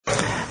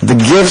The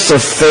gifts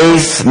of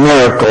faith,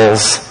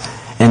 miracles,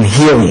 and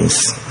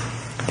healings.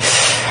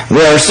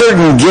 There are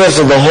certain gifts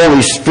of the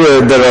Holy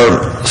Spirit that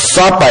are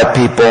sought by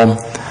people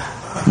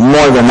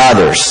more than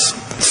others,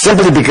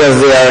 simply because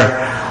they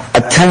are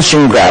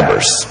attention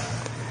grabbers.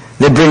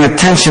 They bring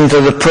attention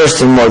to the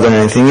person more than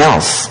anything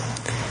else.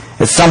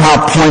 It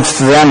somehow points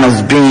to them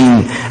as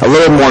being a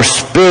little more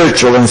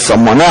spiritual than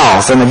someone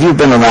else. And if you've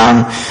been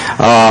around,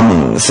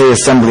 say,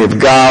 Assembly of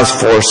God,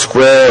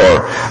 Foursquare,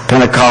 or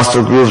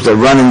Pentecostal groups that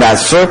run in that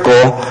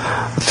circle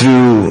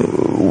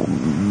through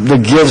the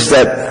gifts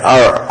that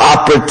are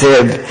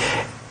operative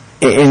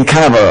in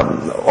kind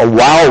of a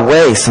wild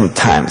way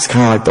sometimes,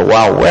 kind of like the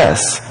Wild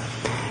West.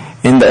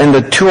 And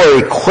the two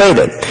are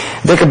equated.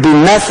 There could be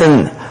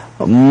nothing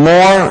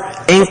more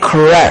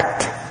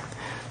incorrect.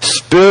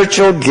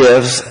 Spiritual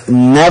gifts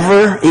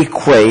never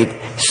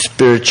equate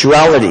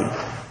spirituality.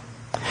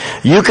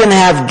 You can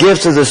have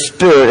gifts of the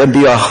Spirit and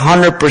be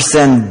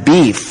 100%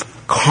 beef,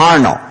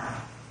 carnal.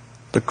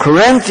 The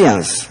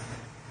Corinthians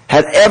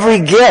had every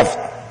gift.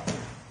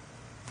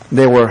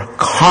 They were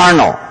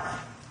carnal.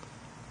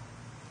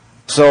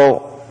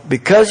 So,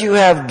 because you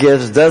have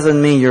gifts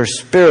doesn't mean you're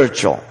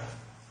spiritual.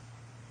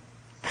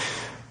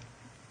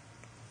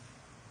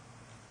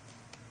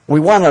 We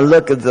want to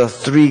look at the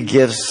three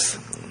gifts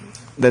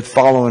that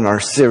follow in our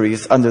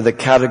series under the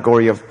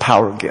category of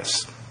power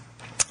gifts.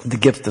 The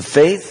gift of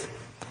faith,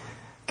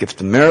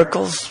 gift of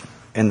miracles,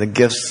 and the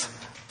gifts,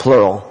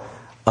 plural,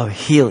 of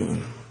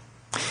healing.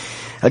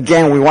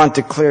 Again, we want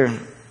to clearly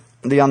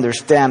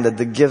understand that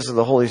the gifts of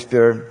the Holy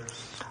Spirit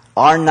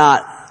are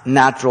not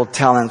natural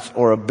talents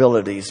or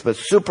abilities, but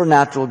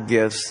supernatural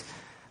gifts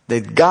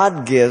that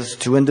God gives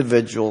to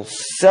individuals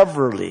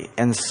severally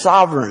and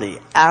sovereignly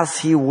as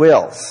He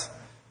wills.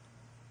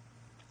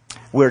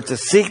 We're to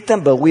seek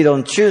them, but we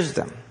don't choose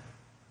them.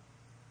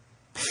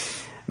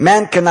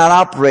 Man cannot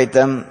operate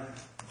them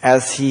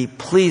as he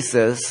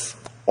pleases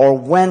or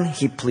when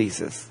he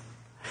pleases.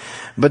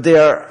 But they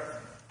are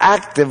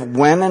active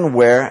when and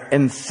where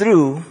and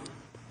through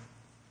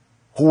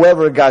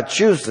whoever God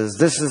chooses.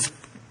 This is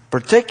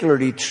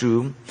particularly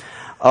true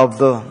of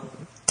the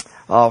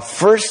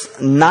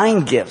first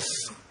 9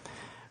 gifts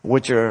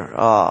which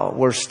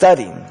we're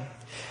studying.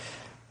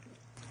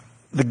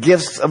 The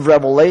gifts of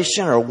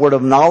revelation or word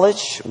of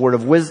knowledge, word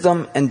of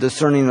wisdom, and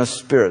discerning of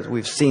spirits.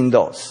 We've seen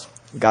those.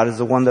 God is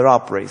the one that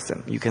operates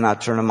them. You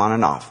cannot turn them on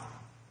and off.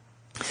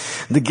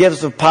 The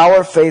gifts of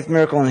power, faith,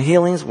 miracle, and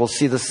healings, we'll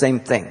see the same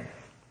thing.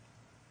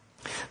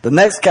 The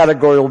next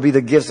category will be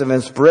the gifts of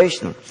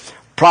inspiration,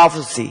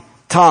 prophecy,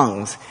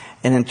 tongues,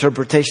 and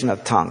interpretation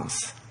of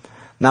tongues.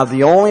 Now,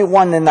 the only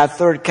one in that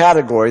third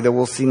category that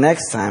we'll see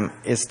next time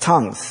is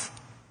tongues.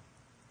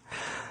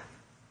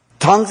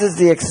 Tongues is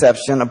the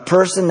exception. A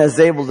person is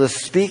able to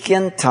speak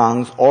in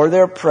tongues or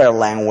their prayer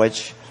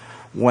language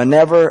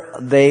whenever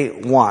they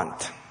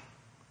want.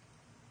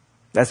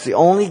 That's the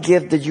only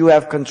gift that you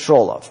have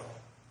control of.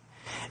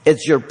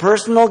 It's your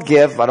personal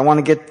gift. I don't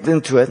want to get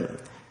into it.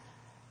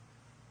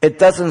 It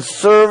doesn't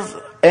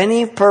serve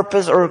any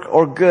purpose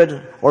or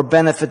good or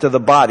benefit to the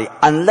body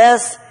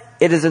unless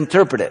it is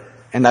interpreted.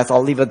 And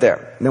I'll leave it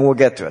there. And then we'll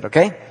get to it,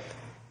 okay?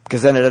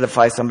 Because then it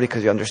edifies somebody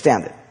because you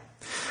understand it.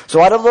 So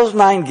out of those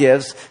 9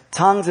 gifts,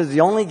 tongues is the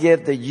only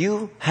gift that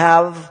you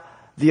have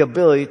the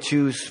ability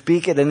to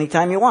speak at any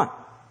time you want.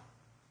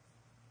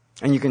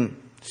 And you can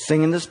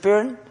sing in the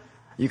Spirit.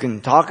 You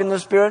can talk in the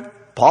Spirit.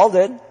 Paul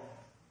did.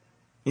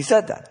 He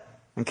said that.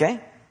 Okay?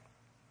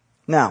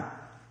 Now,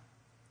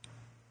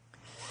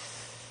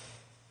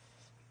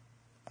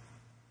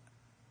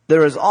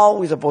 there is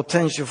always a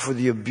potential for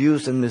the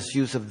abuse and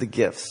misuse of the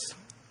gifts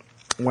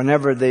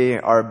whenever they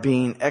are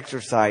being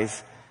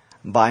exercised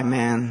by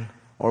man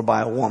or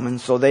by a woman,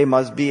 so they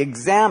must be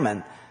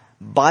examined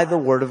by the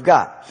Word of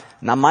God.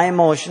 Not my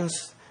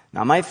emotions,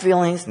 not my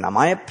feelings, not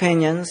my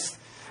opinions,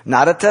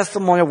 not a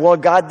testimony of, well,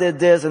 God did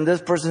this and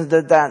this person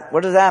did that.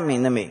 What does that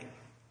mean to me?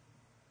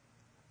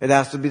 It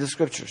has to be the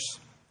Scriptures.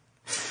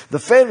 The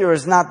failure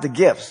is not the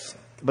gifts,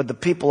 but the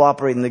people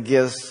operating the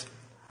gifts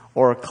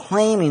or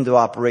claiming to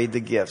operate the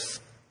gifts.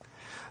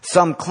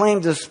 Some claim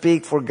to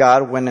speak for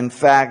God when in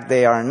fact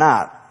they are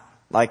not,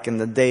 like in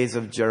the days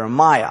of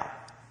Jeremiah.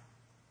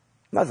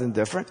 Nothing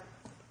different.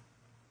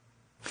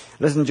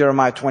 Listen to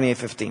Jeremiah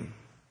 28:15.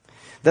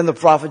 Then the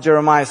prophet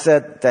Jeremiah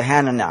said to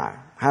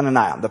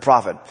Hananiah, the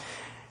prophet,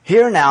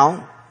 "Hear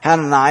now,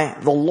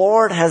 Hananiah, the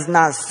Lord has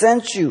not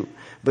sent you,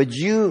 but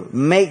you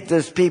make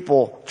this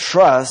people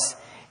trust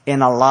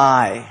in a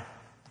lie."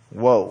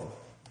 Whoa.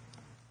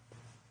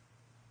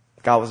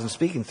 God wasn't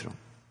speaking through him,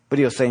 but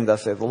he was saying,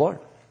 "Thus saith the Lord."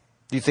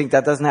 Do you think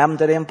that doesn't happen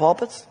today in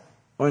pulpits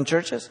or in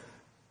churches?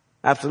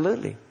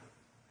 Absolutely.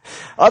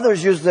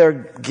 Others use their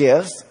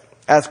gifts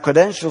as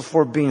credentials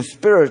for being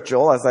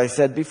spiritual, as I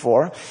said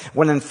before,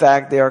 when in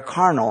fact they are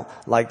carnal,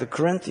 like the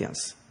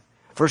Corinthians.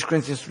 1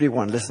 Corinthians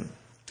 3:1, listen.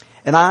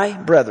 "And I,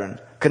 brethren,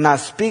 could not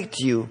speak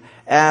to you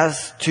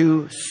as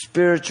to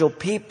spiritual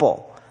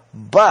people,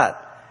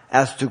 but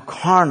as to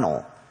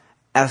carnal,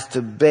 as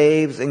to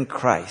babes in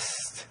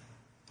Christ."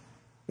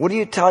 What do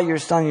you tell your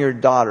son or your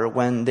daughter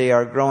when they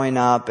are growing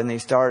up and they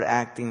start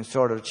acting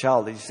sort of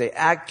childish? You say,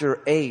 act your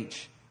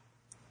age.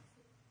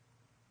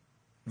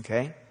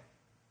 Okay?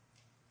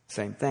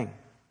 Same thing.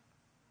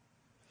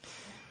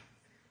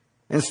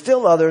 And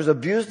still others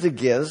abuse the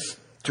gifts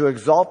to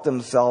exalt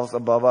themselves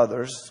above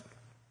others,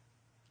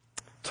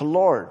 to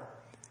lord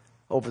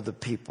over the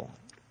people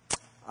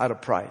out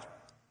of pride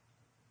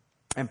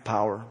and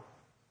power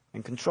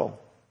and control.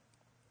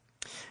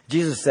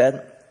 Jesus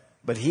said,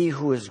 but he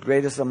who is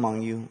greatest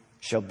among you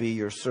shall be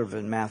your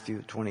servant.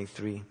 Matthew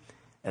 23:11.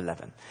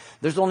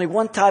 There's only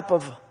one type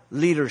of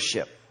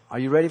leadership. Are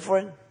you ready for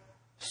it?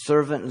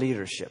 Servant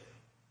leadership.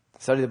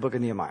 Study the book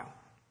of Nehemiah.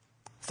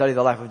 Study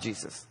the life of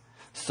Jesus.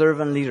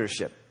 Servant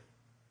leadership.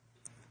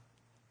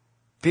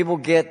 People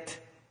get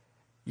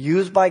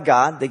used by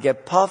God. They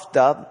get puffed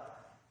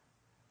up.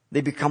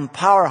 They become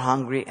power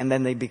hungry, and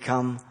then they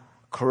become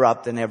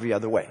corrupt in every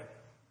other way.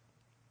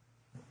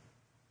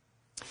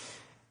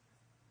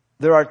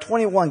 There are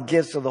 21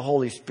 gifts of the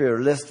Holy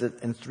Spirit listed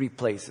in 3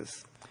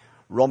 places.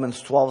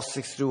 Romans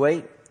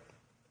 12:6-8.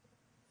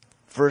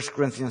 1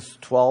 Corinthians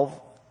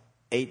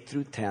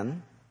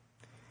 12:8-10.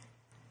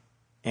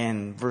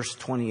 And verse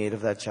 28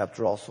 of that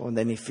chapter also. And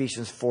then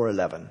Ephesians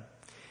 4:11.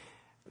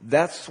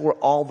 That's where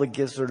all the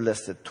gifts are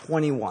listed.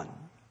 21.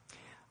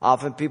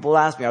 Often people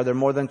ask me, are there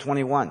more than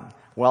 21?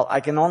 Well, I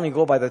can only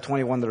go by the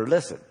 21 that are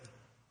listed.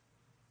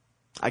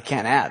 I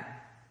can't add.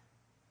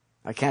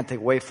 I can't take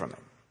away from it.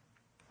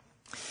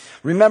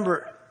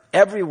 Remember,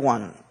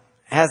 everyone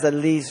has at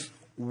least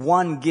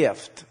one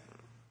gift.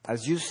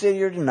 As you sit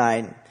here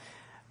tonight,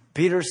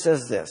 Peter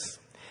says this,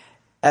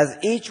 as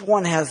each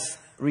one has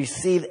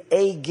received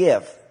a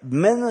gift,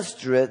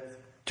 minister it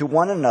to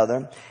one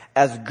another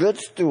as good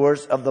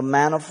stewards of the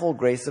manifold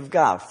grace of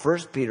God.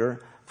 1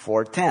 Peter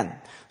 4:10.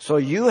 So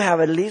you have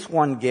at least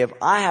one gift.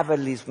 I have at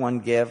least one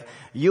gift.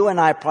 You and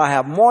I probably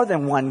have more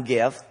than one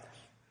gift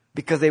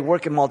because they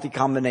work in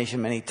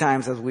multi-combination many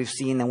times, as we've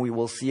seen and we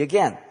will see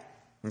again.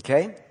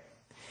 Okay?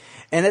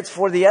 And it's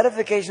for the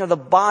edification of the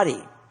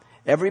body.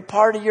 Every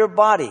part of your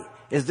body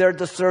is there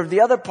to serve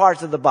the other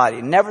parts of the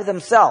body, never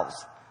themselves.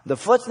 The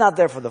foot's not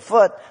there for the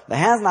foot. The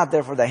hand's not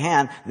there for the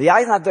hand. The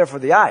eye's not there for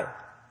the eye.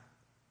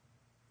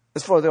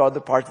 It's for the other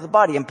parts of the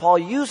body. And Paul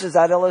uses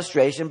that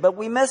illustration, but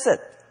we miss it.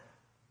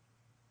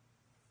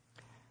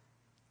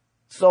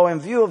 So in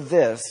view of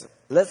this,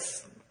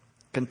 let's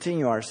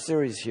continue our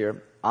series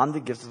here on the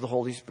gifts of the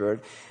Holy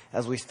Spirit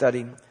as we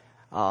study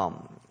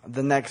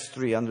the next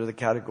 3 under the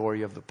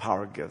category of the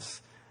power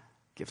gifts.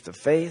 Gift of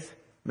faith,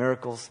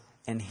 miracles,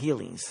 and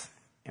healings.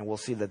 And we'll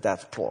see that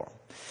that's plural.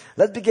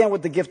 Let's begin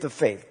with the gift of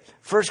faith.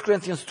 1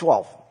 Corinthians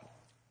 12,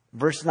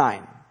 verse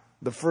 9,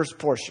 the first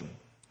portion,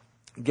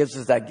 gives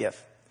us that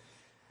gift.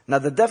 Now,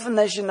 the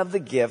definition of the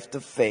gift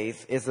of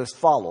faith is as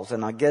follows.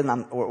 And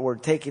again, we're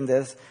taking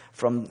this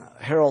from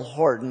Harold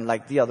Horton,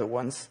 like the other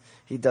ones.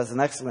 He does an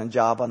excellent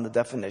job on the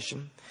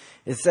definition.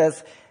 He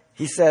says,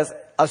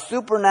 a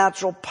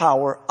supernatural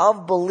power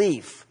of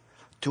belief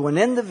to an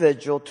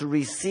individual to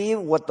receive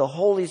what the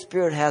Holy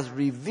Spirit has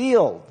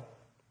revealed.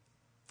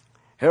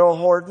 Harold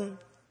Horton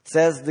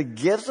says the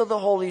gifts of the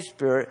Holy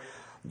Spirit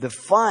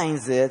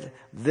defines it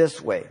this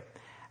way.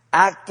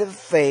 Active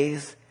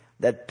faith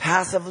that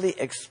passively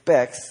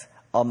expects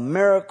a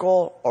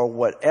miracle or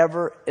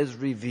whatever is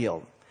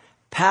revealed.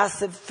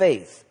 Passive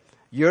faith.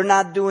 You're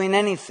not doing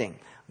anything.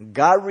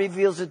 God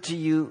reveals it to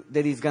you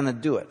that He's going to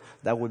do it.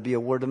 That would be a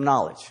word of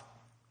knowledge.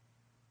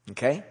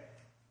 Okay?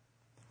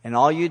 And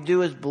all you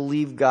do is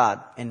believe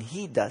God, and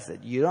He does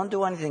it. You don't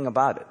do anything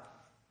about it.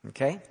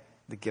 Okay?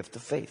 The gift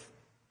of faith.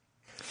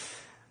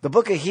 The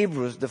book of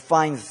Hebrews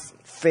defines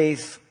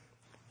faith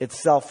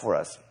itself for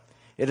us.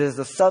 It is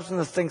the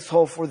substance of things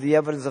hoped for, the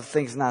evidence of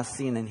things not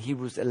seen in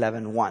Hebrews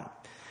 11:1.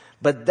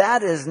 But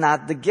that is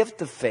not the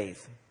gift of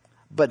faith,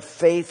 but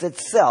faith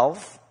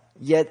itself,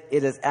 yet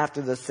it is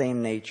after the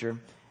same nature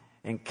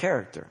and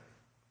character.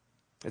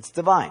 It's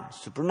divine,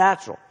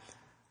 supernatural.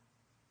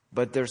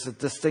 But there's a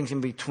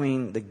distinction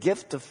between the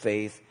gift of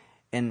faith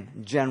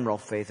and general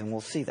faith, and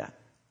we'll see that.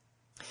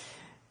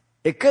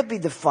 We could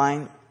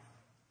define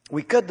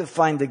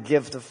the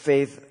gift of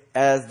faith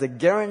as the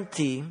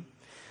guarantee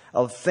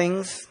of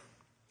things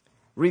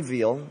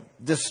revealed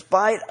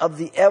despite of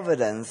the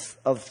evidence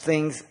of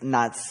things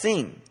not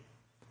seen.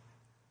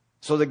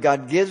 So that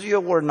God gives you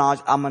a word of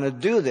knowledge, I'm going to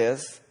do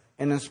this,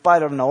 and in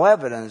spite of no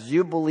evidence,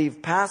 you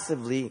believe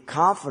passively,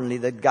 confidently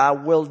that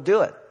God will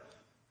do it.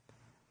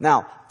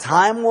 Now,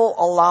 time will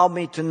allow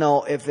me to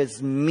know if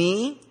it's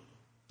me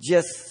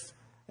just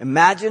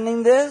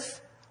imagining this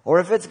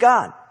or if it's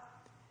God.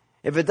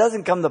 If it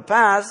doesn't come to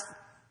pass,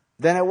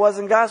 then it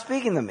wasn't God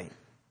speaking to me.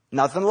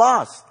 Nothing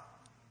lost.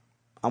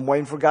 I'm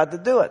waiting for God to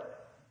do it.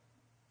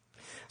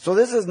 So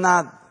this is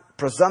not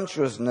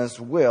presumptuousness,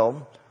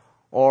 will,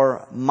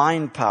 or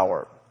mind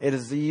power. It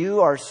is that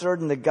you are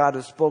certain that God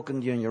has spoken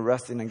to you and you're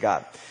resting in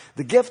God.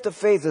 The gift of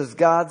faith is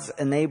God's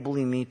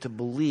enabling me to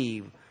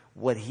believe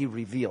what He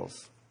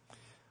reveals.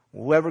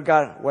 Whatever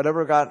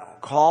God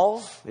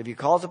calls, if He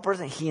calls a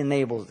person, He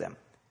enables them.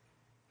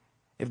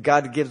 If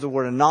God gives the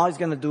word of knowledge, He's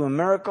going to do a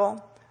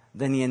miracle,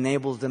 then He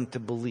enables them to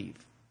believe.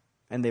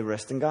 And they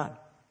rest in God.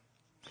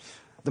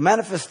 The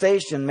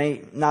manifestation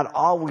may not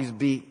always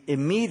be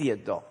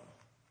immediate though.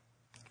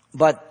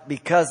 But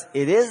because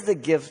it is the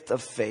gift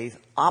of faith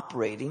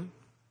operating,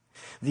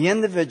 the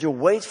individual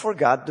waits for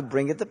God to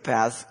bring it to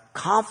pass,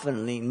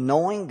 confidently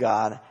knowing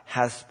God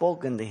has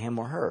spoken to him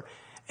or her.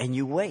 And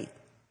you wait.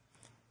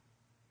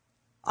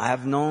 I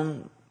have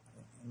known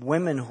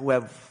women who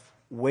have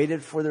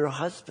waited for their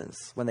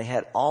husbands when they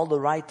had all the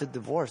right to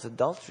divorce,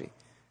 adultery.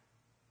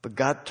 But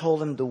God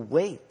told them to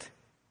wait.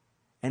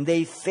 And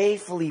they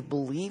faithfully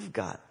believe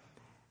God.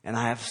 And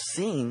I have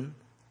seen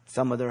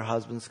some of their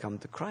husbands come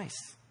to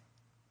Christ.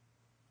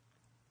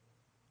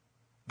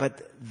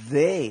 But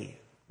they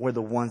were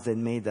the ones that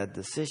made that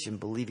decision,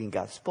 believing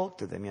God spoke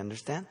to them. You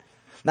understand?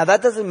 Now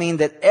that doesn't mean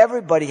that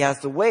everybody has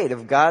to wait.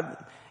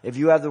 If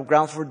you have the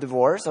grounds for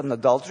divorce and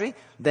adultery,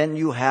 then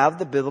you have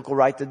the biblical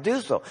right to do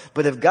so.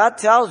 But if God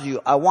tells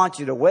you, I want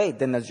you to wait,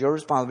 then it's your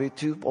responsibility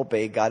to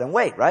obey God and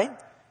wait, right?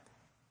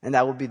 And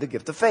that would be the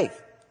gift of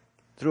faith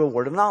through a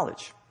word of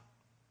knowledge.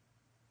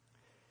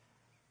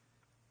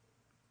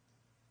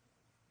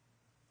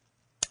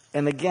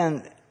 And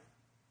again,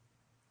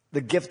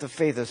 the gift of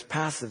faith is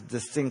passive,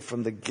 distinct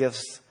from the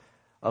gifts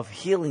of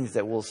healings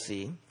that we'll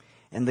see,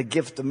 and the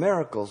gift of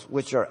miracles,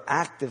 which are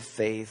active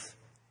faith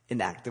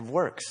in active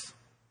works.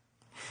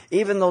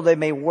 Even though they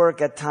may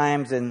work at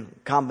times in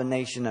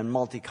combination and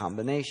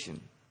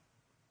multi-combination.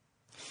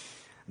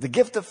 The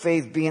gift of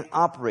faith being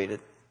operated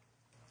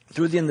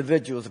through the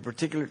individual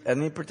at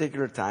any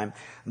particular time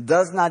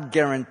does not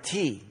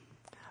guarantee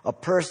a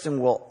person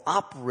will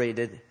operate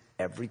it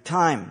every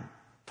time.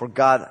 For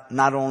God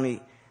not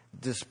only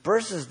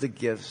disperses the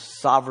gifts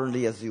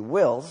sovereignly as He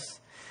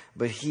wills,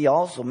 but He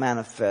also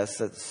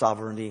manifests it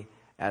sovereignly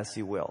as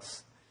He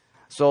wills.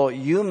 So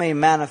you may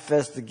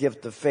manifest the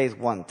gift of faith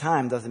one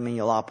time, doesn't mean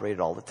you'll operate it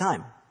all the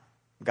time.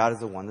 God is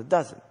the one that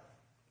does it.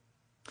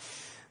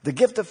 The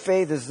gift of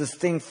faith is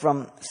distinct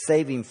from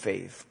saving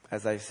faith,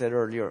 as I said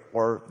earlier,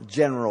 or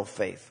general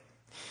faith.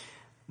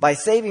 By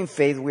saving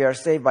faith, we are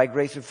saved by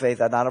grace through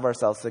faith and not of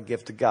ourselves, a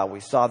gift to God.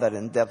 We saw that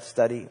in depth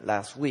study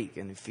last week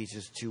in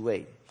Ephesians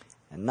 2:8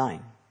 and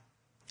 9.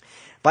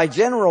 By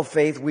general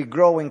faith, we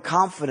grow in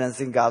confidence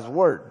in God's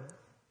word.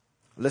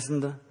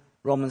 Listen to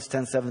Romans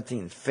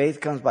 10:17. Faith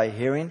comes by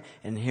hearing,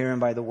 and hearing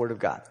by the word of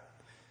God.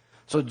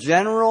 So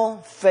general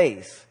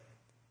faith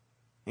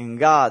in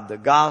God, the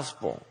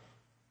gospel,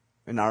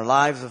 in our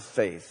lives of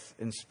faith,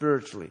 and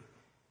spiritually,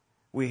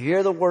 we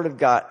hear the word of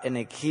God and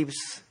it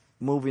keeps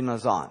moving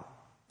us on.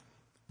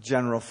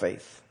 General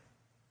faith.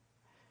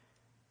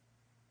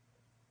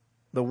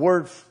 The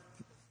word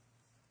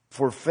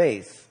for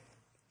faith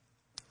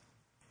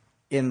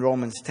in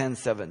Romans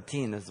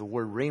 10:17 is the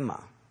word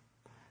rhema.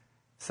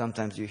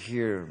 Sometimes you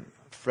hear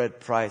Fred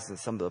Price and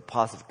some of the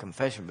positive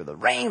confession with the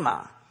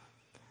rhema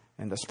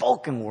and the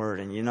spoken word,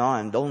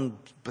 and don't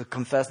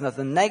confess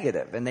nothing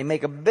negative. And they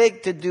make a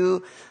big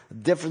to-do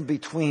difference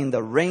between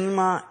the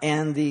rhema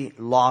and the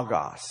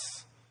logos.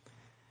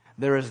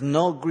 There is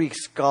no Greek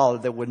scholar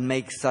that would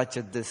make such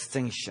a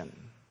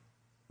distinction.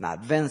 Not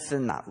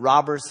Vincent, not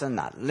Robertson,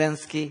 not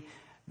Linsky,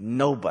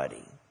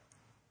 nobody.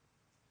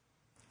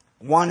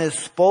 One is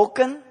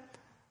spoken,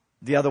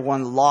 the other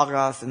one,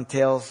 logos,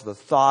 entails the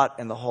thought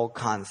and the whole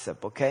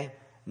concept, okay?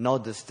 No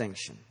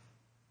distinction.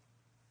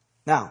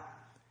 Now,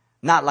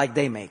 not like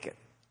they make it,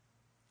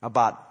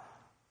 about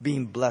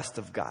being blessed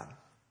of God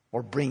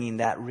or bringing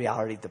that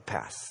reality to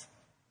pass.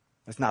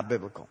 It's not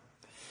biblical.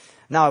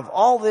 Now, if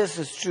all this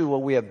is true,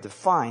 what we have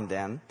defined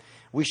then,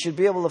 we should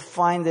be able to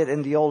find it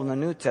in the Old and the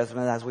New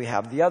Testament as we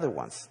have the other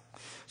ones.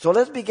 So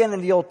let's begin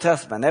in the Old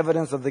Testament,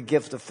 evidence of the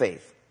gift of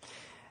faith.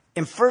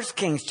 In 1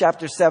 Kings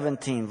chapter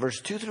 17, verse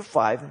 2 through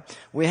 5,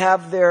 we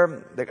have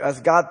there, as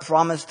God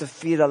promised to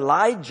feed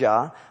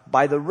Elijah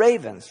by the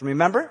ravens.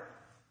 Remember?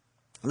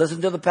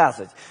 Listen to the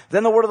passage.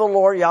 Then the word of the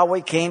Lord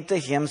Yahweh came to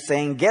him,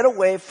 saying, get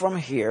away from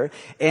here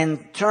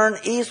and turn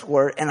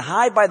eastward and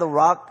hide by the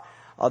rock,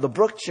 the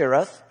brook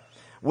Cherith,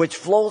 which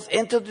flows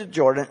into the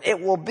Jordan. It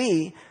will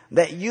be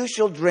that you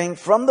shall drink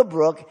from the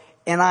brook,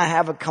 and I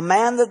have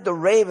commanded the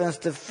ravens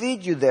to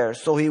feed you there.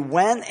 So he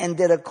went and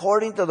did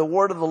according to the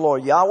word of the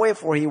Lord Yahweh,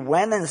 for he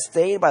went and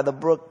stayed by the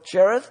brook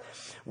Cherith,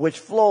 which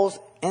flows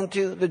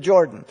into the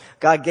Jordan.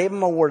 God gave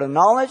him a word of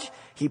knowledge.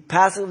 He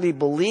passively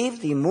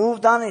believed. He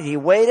moved on it. He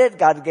waited.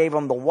 God gave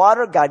him the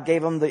water. God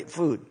gave him the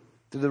food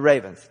to the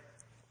ravens.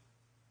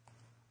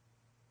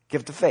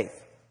 Gift of faith.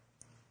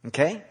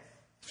 Okay?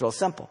 It's real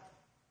simple.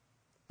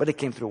 But it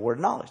came through a word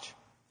of knowledge.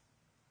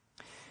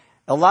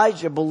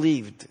 Elijah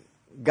believed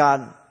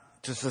God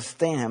to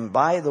sustain him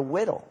by the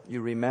widow.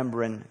 You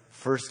remember in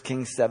 1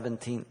 Kings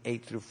 17,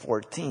 8 through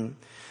 14,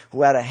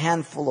 who had a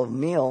handful of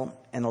meal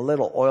and a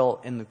little oil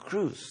in the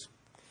cruse.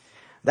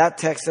 That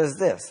text says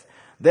this.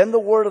 Then the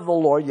word of the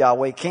Lord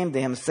Yahweh came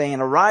to him,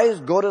 saying, arise,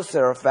 go to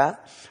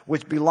Zarephath,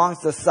 which belongs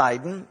to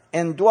Sidon,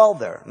 and dwell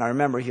there. Now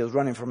remember, he was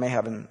running from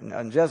Ahab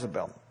and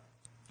Jezebel.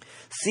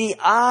 See,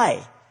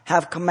 I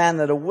have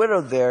commanded a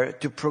widow there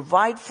to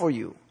provide for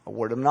you. a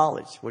word of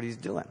knowledge, what he's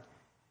doing,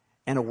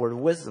 and a word of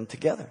wisdom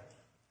together.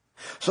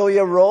 So he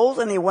arose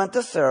and he went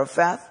to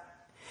Zarephath.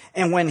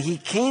 And when he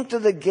came to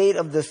the gate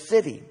of the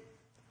city,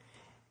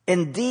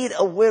 indeed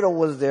a widow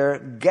was there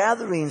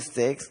gathering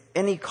sticks,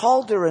 and he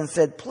called her and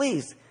said,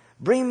 "Please,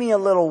 bring me a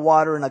little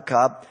water in a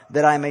cup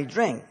that I may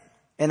drink."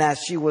 And as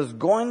she was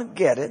going to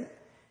get it,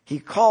 he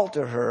called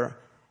to her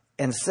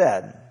and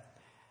said,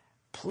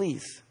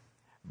 "Please,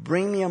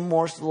 bring me a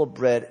morsel of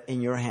bread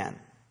in your hand."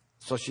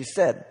 So she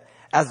said,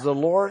 "As the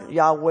Lord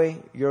Yahweh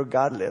your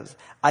God lives,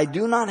 I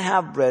do not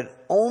have bread,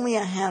 only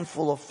a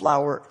handful of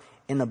flour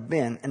in a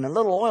bin and a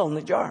little oil in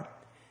the jar.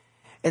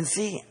 And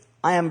see,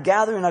 I am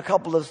gathering a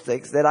couple of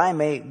sticks that I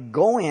may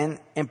go in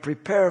and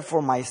prepare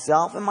for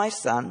myself and my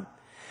son,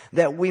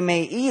 that we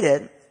may eat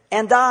it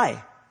and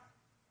die."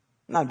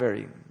 Not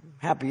very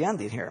happy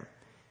ending here.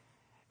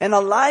 And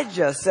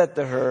Elijah said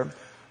to her,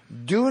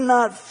 "Do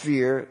not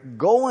fear,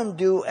 go and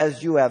do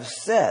as you have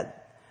said,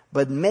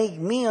 but make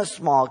me a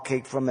small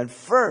cake from it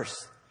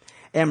first,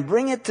 and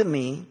bring it to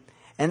me,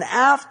 and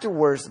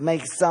afterwards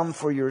make some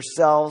for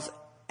yourselves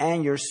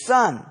and your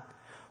son.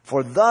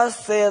 For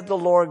thus saith the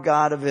Lord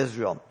God of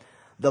Israel,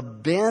 the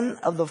bin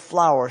of the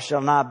flour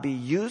shall not be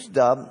used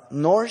up,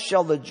 nor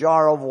shall the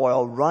jar of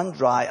oil run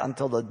dry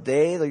until the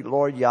day the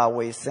Lord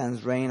Yahweh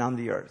sends rain on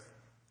the earth."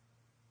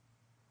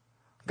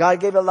 God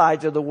gave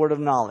Elijah the word of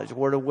knowledge,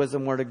 word of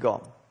wisdom, where to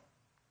go.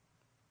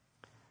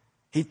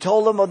 He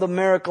told him of the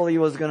miracle he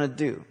was going to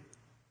do.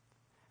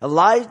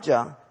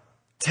 Elijah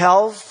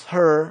tells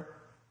her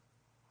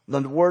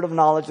the word of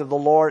knowledge of the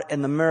Lord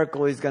and the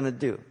miracle he's going to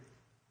do.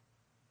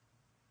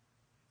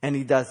 And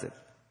he does it.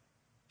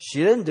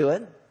 She didn't do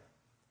it.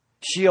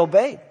 She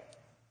obeyed.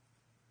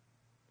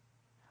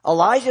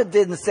 Elijah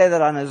didn't say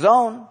that on his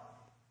own.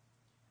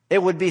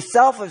 It would be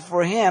selfish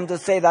for him to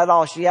say that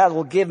all she has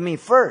will give me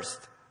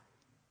first.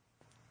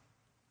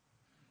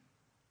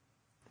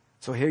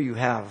 So here you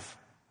have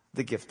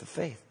the gift of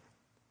faith.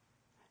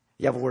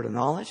 You have a word of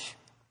knowledge,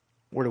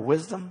 word of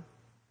wisdom,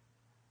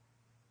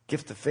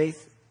 gift of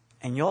faith,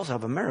 and you also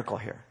have a miracle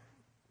here.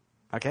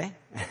 Okay?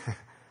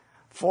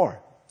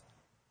 4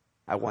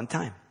 at one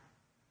time.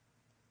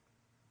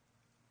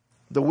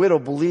 The widow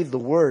believed the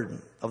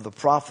word of the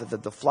prophet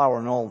that the flour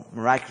and oil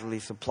miraculously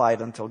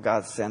supplied until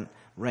God sent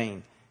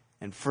rain.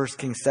 In 1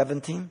 Kings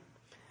 17,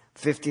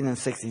 15 and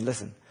 16.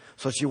 Listen.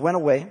 So she went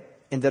away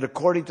and did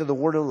according to the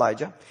word of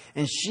Elijah.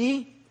 And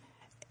she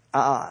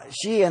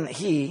and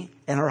he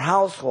and her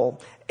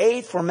household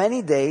ate for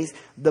many days.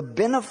 The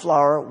bin of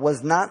flour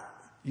was not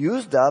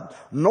used up,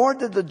 nor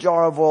did the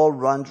jar of oil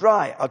run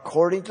dry,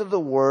 according to the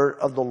word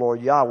of the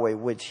Lord Yahweh,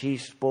 which he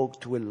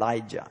spoke to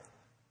Elijah.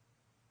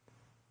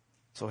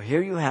 So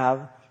here you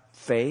have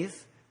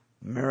faith,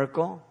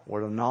 miracle,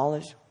 word of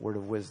knowledge, word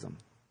of wisdom.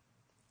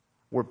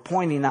 We're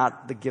pointing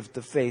out the gift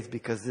of faith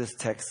because this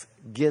text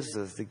gives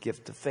us the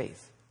gift of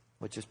faith,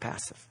 which is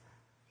passive.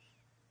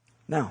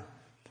 Now,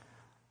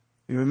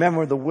 you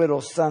remember the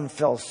widow's son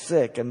fell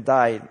sick and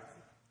died,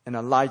 and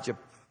Elijah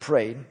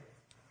prayed,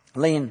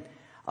 laying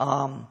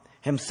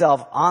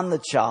himself on the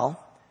child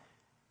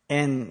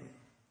and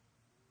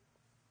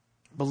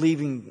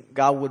believing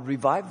God would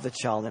revive the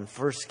child in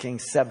 1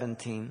 Kings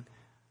 17,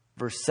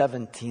 verse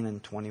 17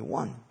 and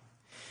 21.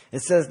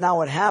 It says,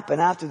 "Now it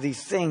happened after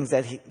these things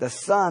that the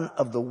son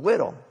of the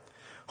widow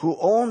who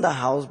owned the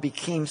house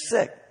became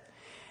sick.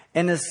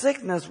 And his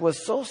sickness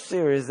was so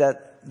serious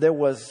that there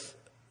was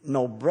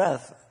no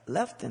breath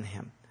left in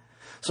him.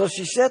 So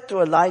she said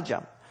to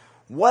Elijah,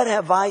 'What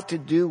have I to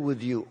do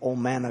with you, O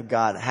man of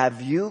God?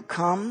 Have you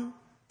come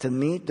to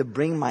me to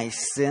bring my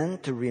sin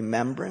to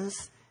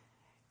remembrance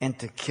and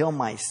to kill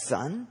my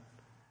son?'"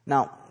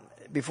 Now,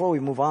 before we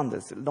move on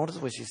this, notice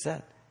what she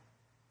said.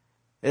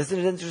 Isn't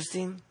it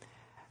interesting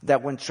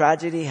that when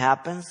tragedy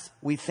happens,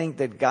 we think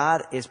that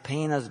God is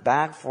paying us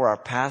back for our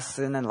past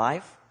sin in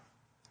life?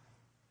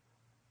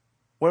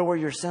 Where were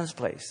your sins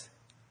placed?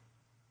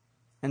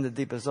 In the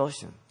deepest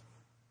ocean.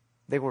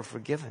 They were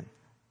forgiven.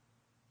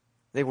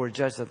 They were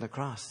judged on the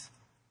cross.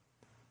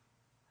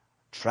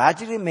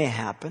 Tragedy may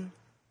happen.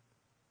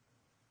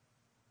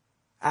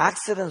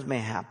 Accidents may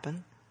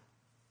happen.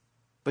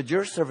 But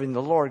you're serving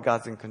the Lord.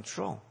 God's in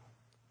control.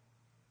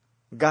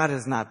 God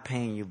is not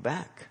paying you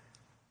back.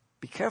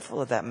 Be careful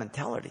of that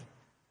mentality.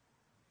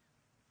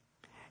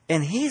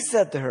 And he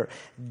said to her,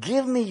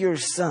 "Give me your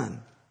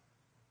son."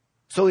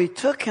 So he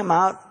took him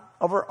out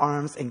of her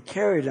arms and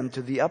carried him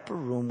to the upper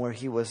room where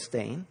he was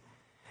staying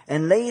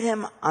and laid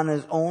him on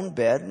his own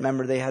bed.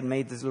 Remember, they had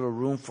made this little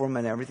room for him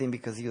and everything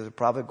because he was a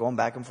prophet going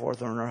back and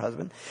forth on her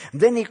husband.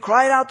 Then he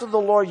cried out to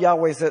the Lord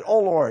Yahweh and said, "O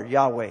Lord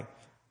Yahweh,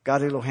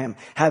 God Elohim,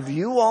 have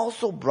you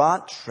also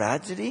brought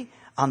tragedy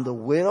on the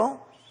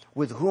widow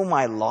with whom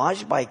I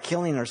lodged by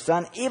killing her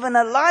son?" Even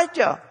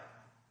Elijah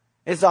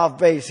is off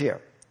base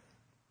here.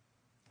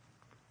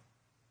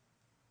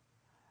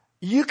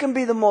 You can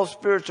be the most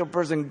spiritual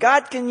person.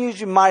 God can use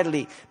you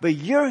mightily, but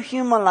you're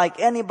human like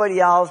anybody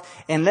else.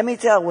 And let me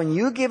tell you, when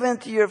you give in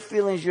to your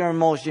feelings, your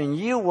emotion,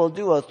 you will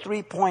do a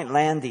 3-point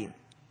landing.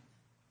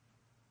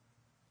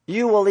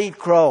 You will eat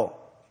crow.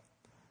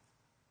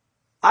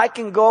 I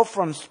can go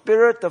from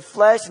spirit to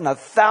flesh in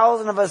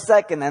 1,000th of a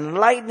second and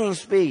lightning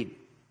speed.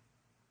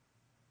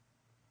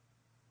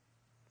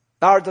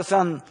 Thou art the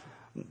Son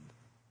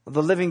of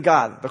the living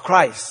God, the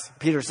Christ,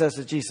 Peter says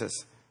to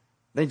Jesus.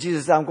 Then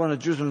Jesus said, I'm going to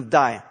Jerusalem to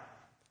die.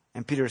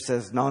 And Peter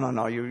says,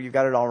 no, you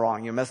got it all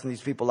wrong. You're messing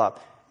these people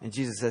up. And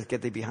Jesus says,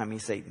 get thee behind me,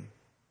 Satan.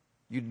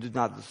 You do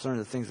not discern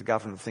the things of God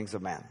from the things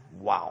of man.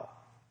 Wow.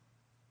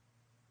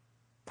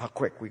 How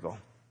quick we go.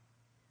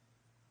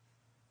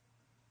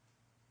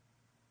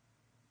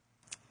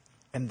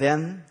 And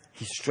then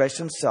he stretched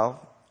himself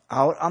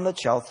out on the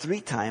child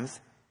 3 times.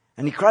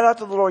 And he cried out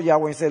to the Lord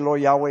Yahweh and said,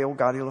 Lord Yahweh, O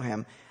God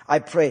Elohim, I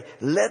pray,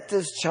 let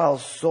this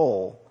child's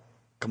soul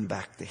come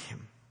back to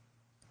him.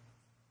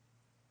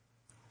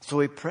 So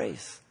he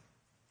prays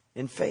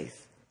in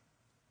faith.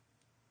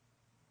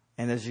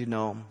 And as you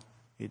know,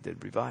 he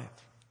did revive.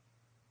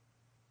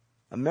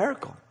 A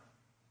miracle.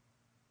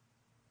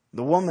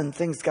 The woman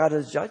thinks God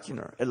is judging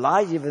her.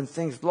 Elijah even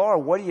thinks,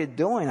 Lord, what are you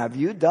doing? Have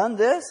you done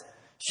this?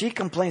 She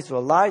complains to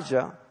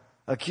Elijah,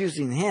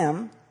 accusing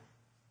him.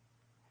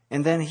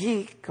 And then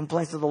he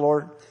complains to the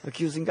Lord,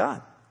 accusing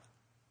God.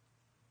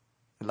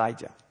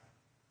 Elijah,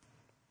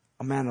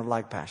 a man of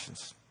like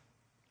passions.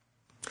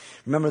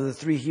 Remember the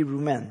 3 Hebrew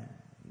men,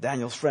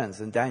 Daniel's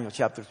friends, in Daniel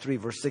chapter 3,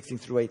 verse 16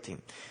 through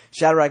 18.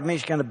 Shadrach,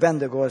 Meshach, and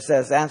Abednego, it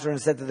says, answered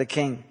and said to the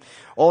king,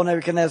 O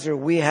Nebuchadnezzar,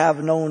 we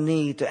have no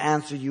need to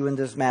answer you in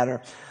this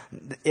matter.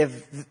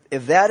 If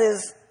that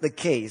is the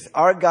case,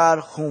 our God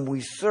whom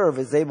we serve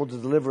is able to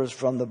deliver us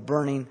from the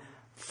burning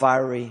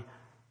fiery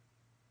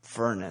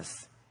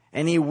furnace.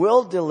 And he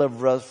will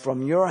deliver us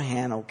from your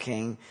hand, O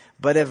king.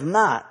 But if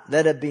not,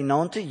 let it be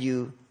known to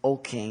you, O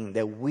king,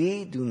 that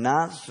we do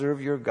not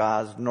serve your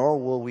gods, nor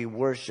will we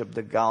worship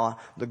the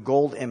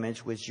gold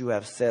image which you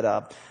have set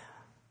up.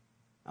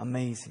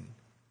 Amazing.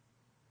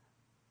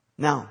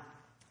 Now,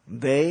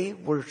 they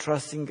were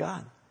trusting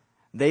God.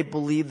 They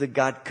believed that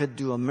God could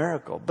do a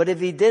miracle. But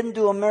if he didn't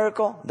do a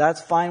miracle,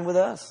 that's fine with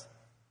us.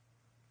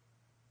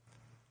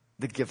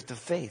 The gift of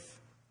faith.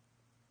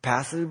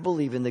 Passively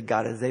believing that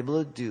God is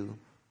able to do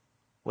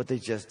what they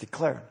just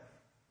declared.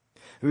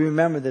 We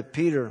remember that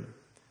Peter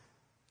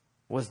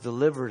was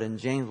delivered and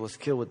James was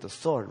killed with the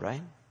sword,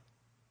 right?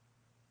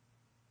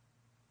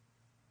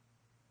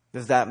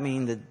 Does that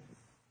mean that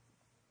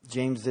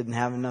James didn't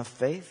have enough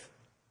faith?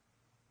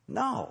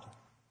 No.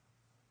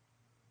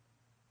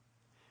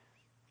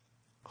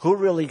 Who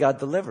really got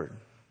delivered?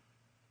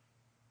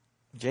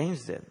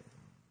 James did.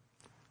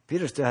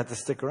 Peter still had to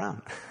stick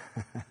around.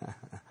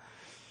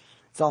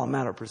 It's all a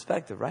matter of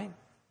perspective, right?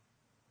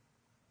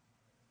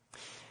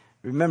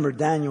 Remember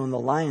Daniel in the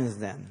lion's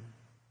den.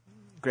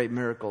 Great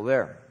miracle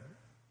there.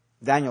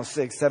 Daniel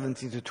 6,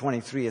 17 to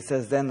 23, it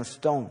says, then a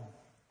stone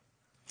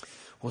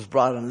was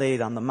brought and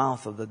laid on the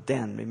mouth of the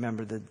den.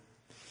 Remember that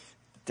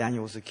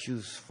Daniel was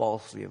accused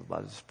falsely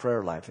about his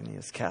prayer life, and he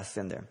was cast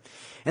in there.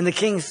 And the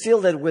king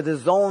sealed it with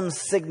his own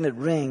signet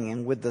ring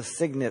and with the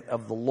signet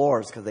of the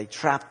Lord's, because they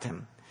trapped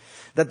him,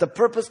 that the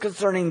purpose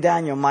concerning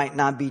Daniel might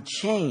not be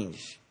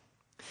changed.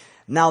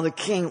 Now the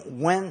king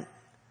went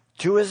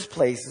to his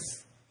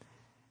places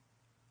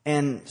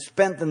and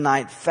spent the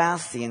night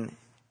fasting,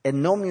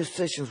 and no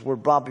musicians were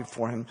brought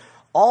before him.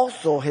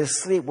 Also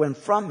his sleep went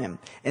from him.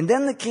 And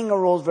then the king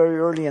arose very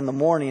early in the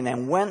morning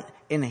and went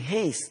in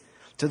haste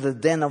to the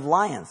den of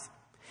lions.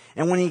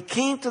 And when he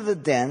came to the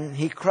den,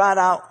 he cried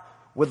out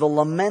with a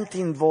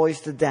lamenting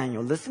voice to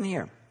Daniel. Listen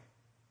here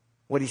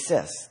what he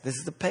says. This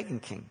is the pagan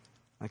king.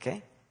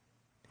 Okay?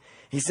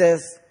 He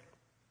says,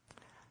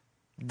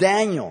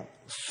 Daniel,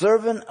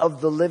 servant of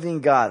the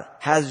living God,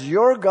 has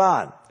your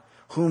God,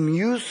 whom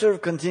you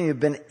serve continually,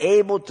 been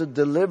able to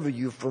deliver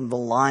you from the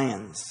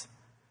lions?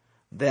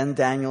 Then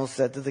Daniel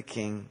said to the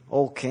king,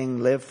 O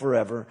king, live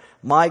forever.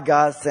 My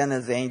God sent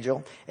his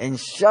angel and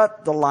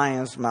shut the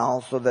lions'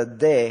 mouths so that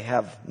they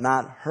have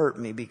not hurt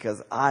me,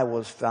 because I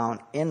was found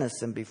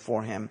innocent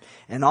before him.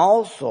 And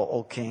also,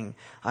 O king,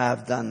 I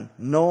have done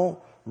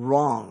no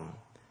wrong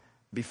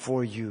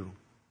before you.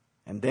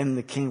 And then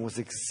the king was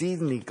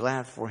exceedingly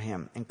glad for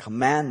him and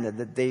commanded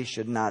that they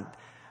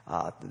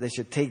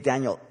should take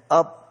Daniel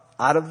up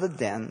out of the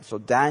den. So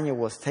Daniel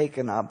was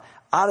taken up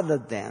out of the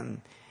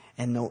den,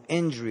 and no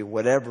injury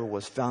whatever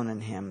was found in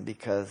him,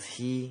 because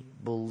he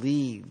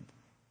believed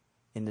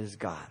in his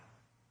God.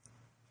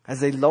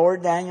 As they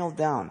lowered Daniel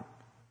down,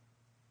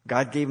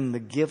 God gave him the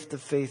gift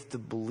of faith to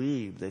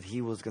believe that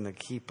he was going to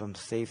keep him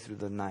safe through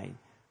the night.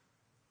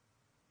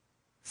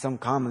 Some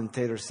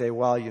commentators say,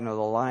 well, the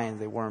lions,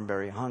 they weren't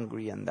very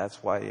hungry, and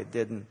that's why it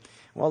didn't.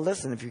 Well,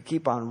 listen, if you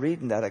keep on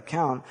reading that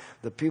account,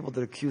 the people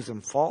that accuse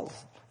him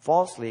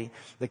falsely,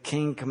 the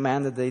king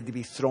commanded they to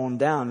be thrown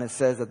down. It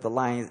says that the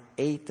lions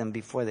ate them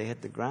before they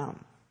hit the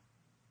ground.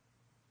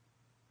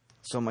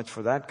 So much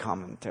for that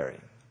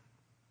commentary.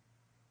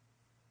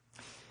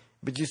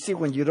 But you see,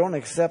 when you don't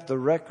accept the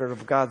record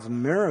of God's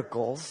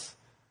miracles,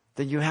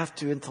 then you have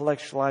to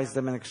intellectualize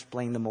them and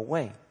explain them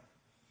away.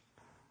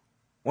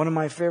 One of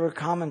my favorite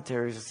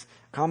commentators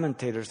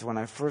when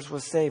I first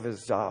was saved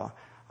is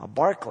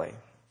Barclay.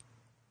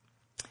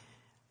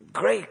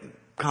 Great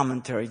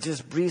commentary,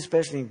 just brief,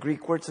 especially in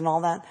Greek words and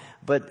all that,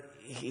 but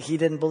he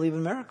didn't believe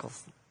in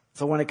miracles.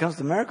 So when it comes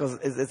to miracles,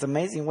 it's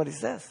amazing what he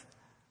says.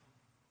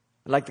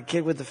 Like the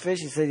kid with the fish,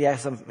 he said he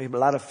had a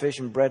lot of fish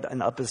and bread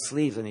up his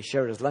sleeves, and he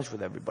shared his lunch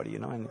with everybody,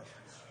 And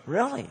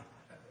really,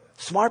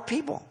 smart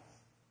people.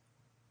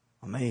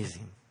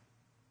 Amazing.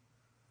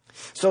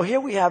 So here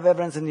we have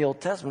evidence in the Old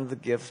Testament of the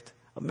gift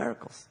of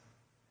miracles.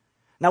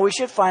 Now we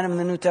should find them in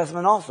the New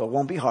Testament also. It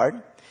won't be hard.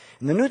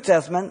 In the New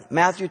Testament,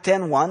 Matthew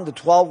 10:1, the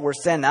 12 were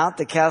sent out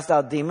to cast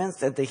out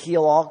demons and to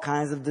heal all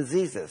kinds of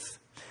diseases.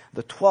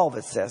 The 12,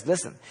 it says,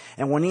 listen.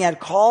 And when he had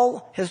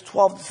called his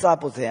 12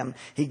 disciples to him,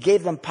 he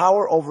gave them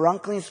power over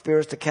unclean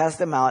spirits to cast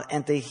them out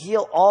and to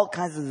heal all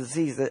kinds of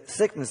diseases,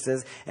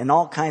 sicknesses and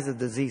all kinds of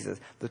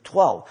diseases. The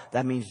 12,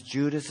 that means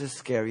Judas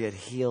Iscariot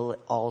healed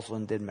also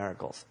and did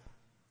miracles.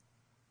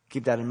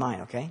 Keep that in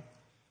mind, okay?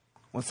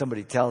 When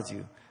somebody tells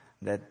you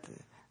that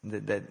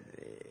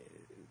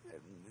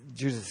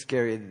Judas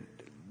Iscariot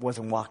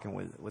wasn't walking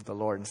with the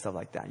Lord and stuff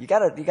like that. You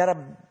gotta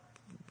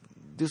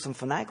do some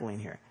finagling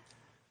here.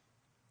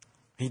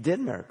 He did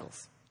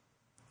miracles.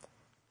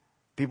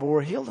 People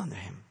were healed under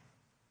him.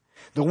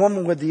 The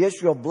woman with the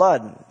issue of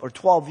blood, or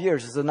 12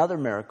 years, is another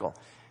miracle.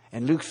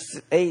 In Luke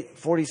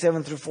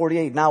 8:47 through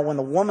 48, now when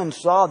the woman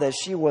saw that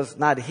she was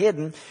not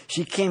hidden,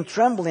 she came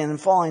trembling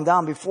and falling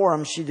down before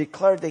him. She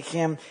declared to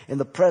him in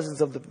the presence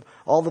of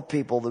all the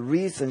people the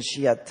reason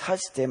she had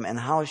touched him and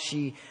how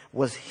she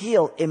was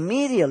healed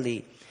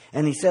immediately.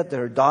 And he said to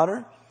her,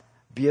 daughter,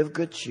 be of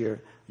good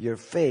cheer. Your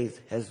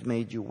faith has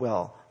made you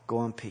well.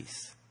 Go in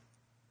peace.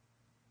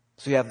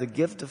 So you have the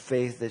gift of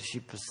faith that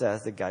she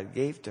possessed, that God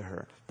gave to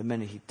her the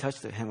minute he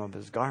touched the hem of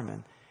his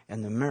garment,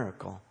 and the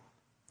miracle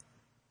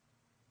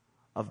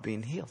of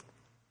being healed.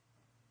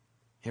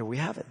 Here we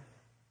have it.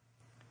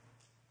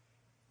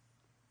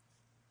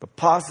 The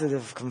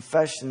positive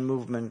confession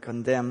movement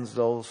condemns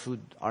those who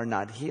are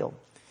not healed.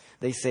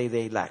 They say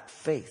they lack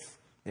faith.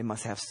 They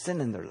must have sin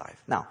in their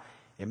life. Now,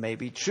 it may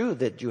be true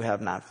that you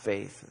have not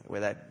faith, or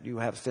that you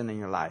have sin in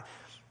your life.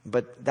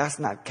 But that's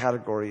not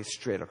category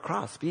straight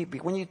across.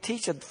 When you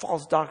teach a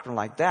false doctrine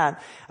like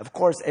that, of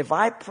course, if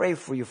I pray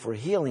for you for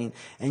healing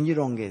and you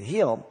don't get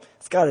healed,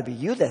 it's got to be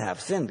you that have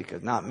sin,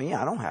 because not me.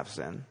 I don't have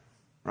sin.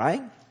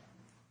 Right?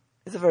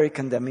 It's a very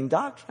condemning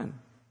doctrine.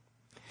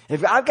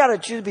 If I've got to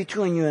choose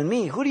between you and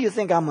me, who do you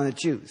think I'm going to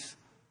choose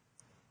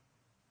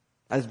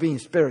as being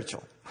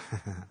spiritual?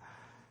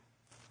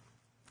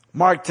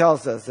 Mark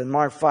tells us in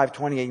Mark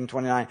 5:28 and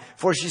 29,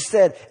 for she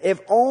said, if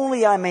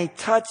only I may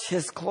touch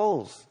his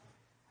clothes,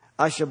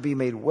 I shall be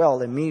made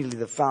well. Immediately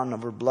the fountain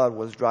of her blood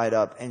was dried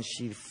up, and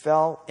she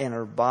felt in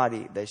her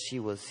body that she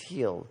was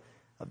healed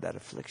of that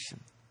affliction.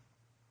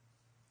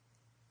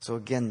 So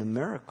again, the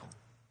miracle.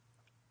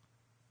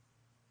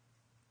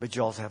 But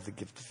you also have the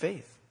gift of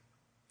faith.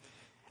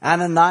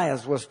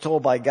 Ananias was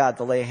told by God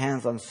to lay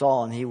hands on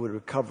Saul and he would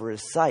recover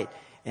his sight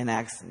in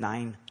Acts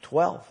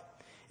 9:12.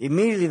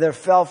 Immediately there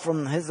fell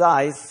from his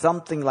eyes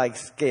something like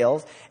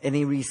scales, and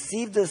he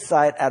received his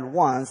sight at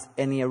once,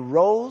 and he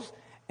arose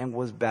and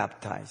was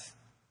baptized.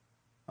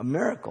 A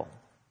miracle.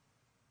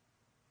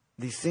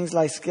 These things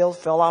like scales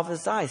fell off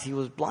his eyes. He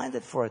was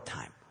blinded for a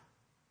time.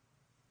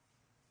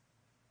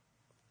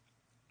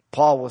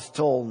 Paul was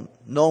told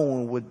no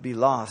one would be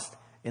lost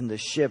in the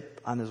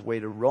ship on his way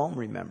to Rome,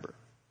 remember.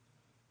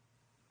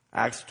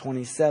 Acts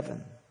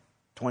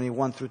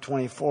 27:21 through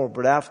 24.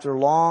 But after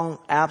long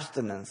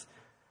abstinence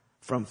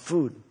from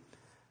food,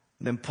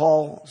 then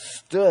Paul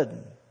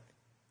stood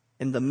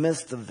in the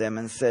midst of them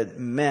and said,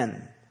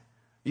 men,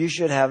 you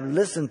should have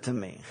listened to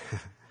me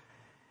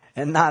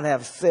and not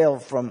have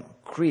sailed from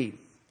Crete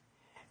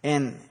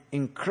and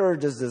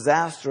incurred this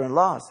disaster and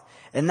loss.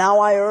 And now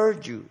I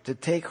urge you to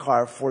take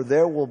heart, for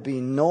there will be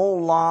no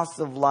loss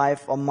of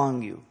life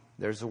among you.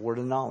 There's a word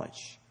of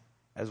knowledge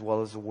as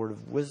well as a word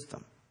of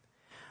wisdom,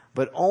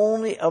 but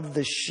only of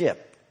the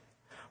ship.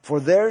 For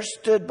there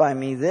stood by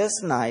me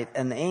this night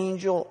an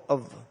angel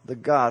of the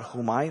God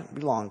whom I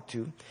belong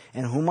to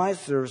and whom I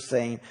serve,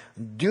 saying,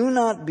 do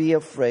not be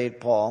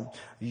afraid, Paul.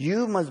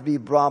 You must be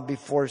brought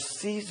before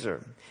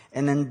Caesar.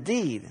 And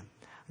indeed,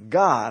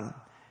 God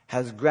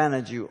has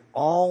granted you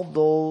all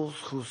those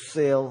who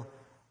sail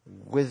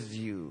with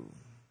you.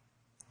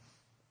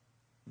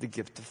 The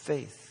gift of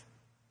faith.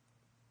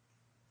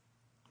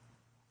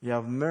 You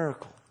have a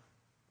miracle.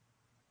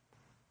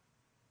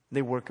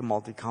 They work in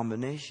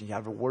multi-combination. You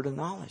have a word of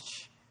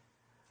knowledge.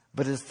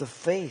 But it's the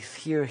faith.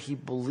 Here he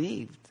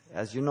believed.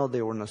 As you know,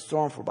 they were in a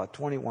storm for about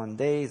 21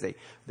 days.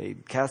 They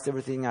cast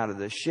everything out of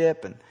the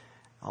ship, and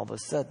all of a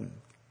sudden,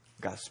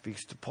 God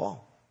speaks to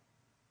Paul.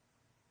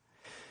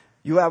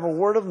 You have a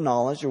word of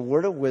knowledge, a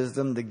word of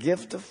wisdom, the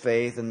gift of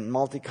faith, and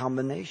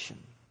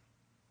multi-combination.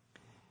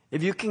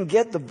 If you can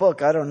get the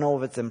book, I don't know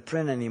if it's in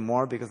print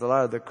anymore, because a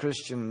lot of the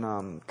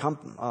Christian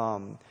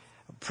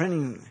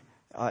printing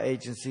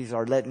agencies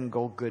are letting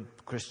go good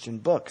Christian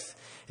books.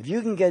 If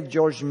you can get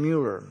George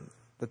Mueller,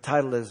 the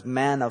title is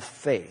Man of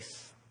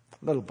Faith.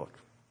 Little book.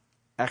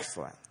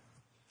 Excellent.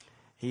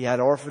 He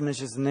had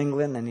orphanages in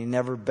England, and he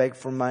never begged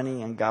for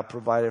money, and God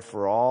provided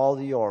for all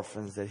the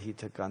orphans that he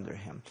took under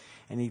him.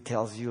 And he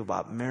tells you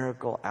about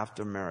miracle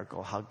after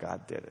miracle, how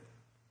God did it.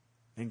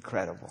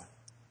 Incredible.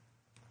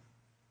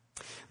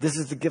 This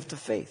is the gift of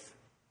faith,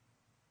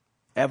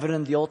 evident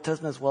in the Old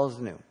Testament as well as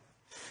the New.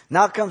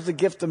 Now comes the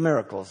gift of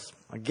miracles.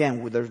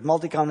 Again, there's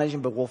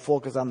multi-combination, but we'll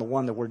focus on the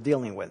one that we're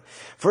dealing with.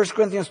 1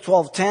 Corinthians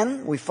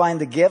 12:10, we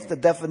find the gift. The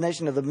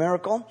definition of the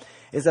miracle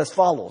is as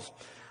follows: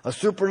 a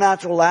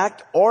supernatural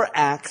act or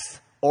acts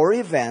or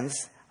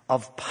events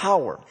of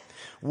power,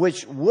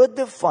 which would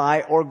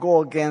defy or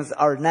go against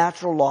our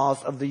natural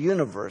laws of the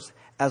universe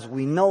as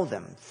we know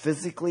them,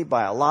 physically,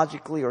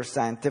 biologically, or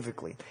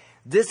scientifically.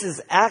 This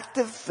is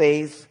active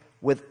faith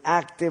with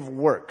active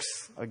works.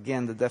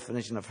 Again, the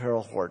definition of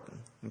Harold Horton.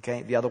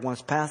 Okay, the other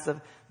one's passive.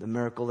 The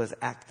miracle is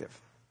active.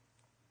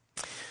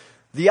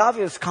 The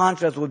obvious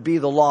contrast would be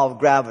the law of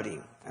gravity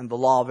and the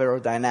law of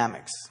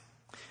aerodynamics,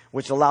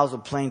 which allows a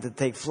plane to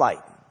take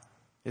flight.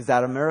 Is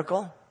that a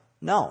miracle?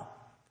 No,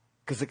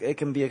 because it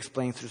can be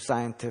explained through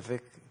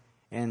scientific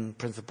and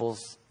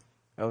principles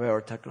of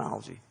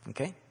aerotechnology.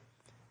 Okay,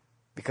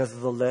 because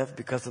of the lift,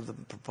 because of the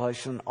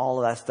propulsion,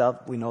 all of that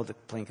stuff, we know the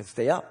plane can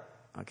stay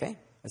up. Okay,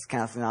 it's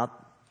canceling out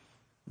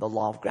the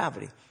law of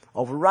gravity,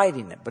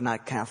 overriding it, but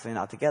not canceling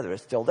out together.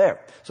 It's still there.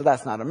 So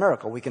that's not a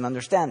miracle. We can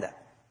understand that.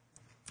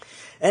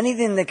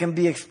 Anything that can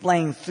be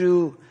explained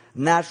through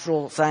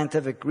natural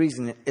scientific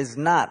reasoning is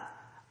not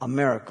a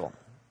miracle.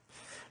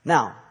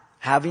 Now,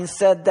 having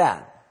said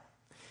that,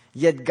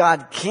 yet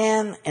God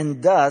can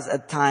and does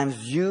at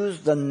times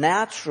use the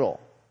natural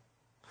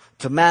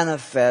to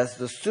manifest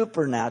the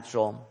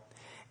supernatural,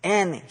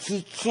 and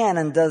He can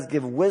and does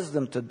give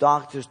wisdom to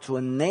doctors to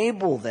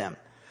enable them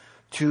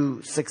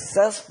to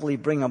successfully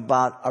bring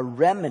about a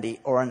remedy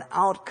or an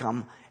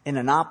outcome in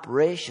an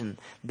operation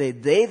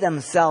that they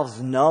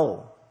themselves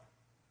know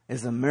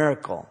is a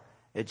miracle.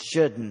 It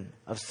shouldn't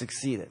have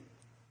succeeded.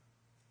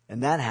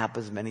 And that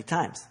happens many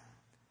times.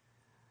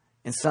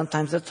 And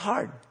sometimes it's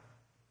hard.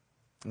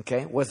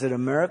 Okay, was it a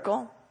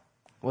miracle?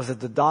 Was it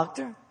the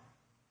doctor?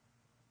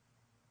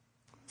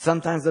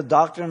 Sometimes the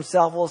doctor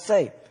himself will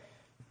say,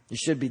 you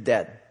should be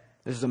dead.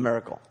 This is a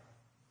miracle.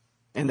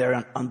 And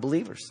they're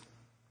unbelievers.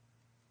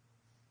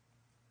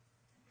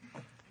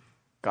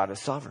 God is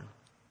sovereign.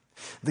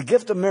 The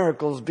gift of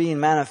miracles being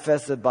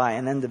manifested by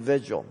an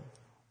individual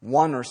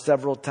one or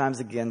several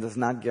times again does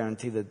not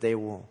guarantee that they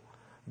will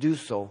do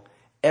so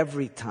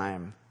every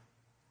time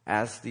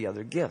as the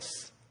other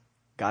gifts.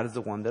 God is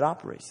the one that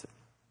operates it.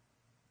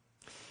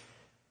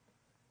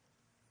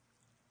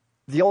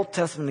 The Old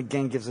Testament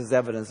again gives us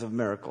evidence of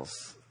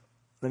miracles.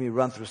 Let me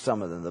run through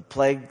some of them. The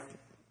plague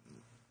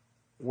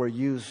were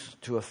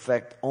used to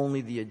affect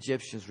only the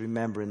Egyptians,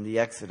 remember, in the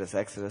Exodus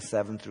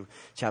 7 through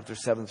chapter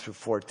 7 through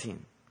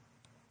 14.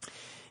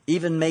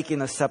 Even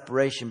making a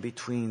separation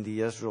between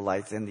the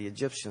Israelites and the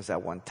Egyptians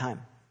at one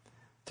time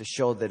to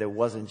show that it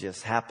wasn't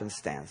just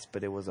happenstance,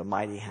 but it was a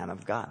mighty hand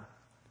of God.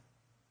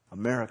 A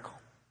miracle.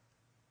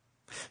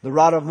 The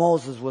rod of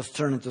Moses was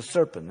turned into a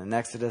serpent in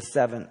Exodus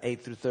 7,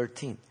 8 through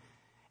 13.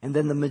 And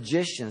then the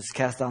magicians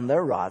cast down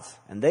their rods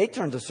and they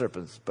turned to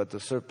serpents, but the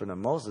serpent of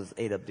Moses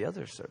ate up the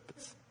other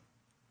serpents.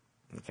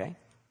 Okay?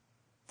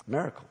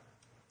 Miracle.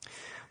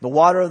 The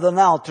water of the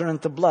Nile turned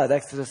into blood,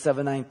 Exodus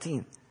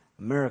 7:19.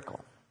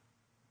 Miracle.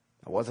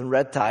 It wasn't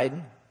red tide.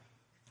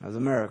 It was a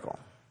miracle.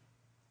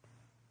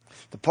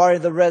 The part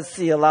of the Red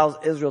Sea allows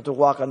Israel to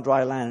walk on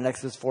dry land in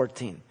Exodus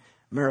 14.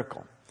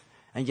 Miracle.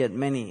 And yet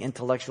many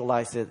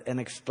intellectualize it and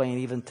explain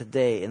even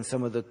today in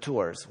some of the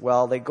tours.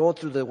 Well, they go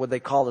through what they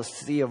call the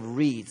Sea of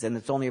Reeds, and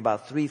it's only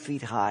about 3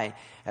 feet high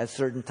at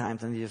certain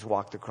times, and they just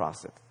walked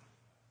across it.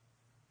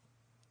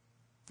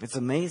 It's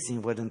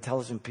amazing what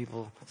intelligent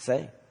people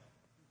say.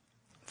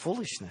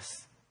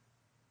 Foolishness.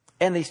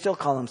 And they still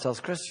call themselves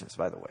Christians,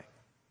 by the way.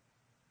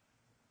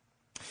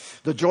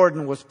 The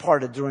Jordan was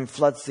parted during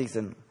flood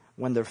season.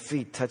 When their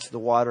feet touched the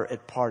water,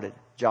 it parted.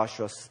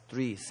 Joshua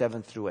 3,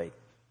 7 through 8.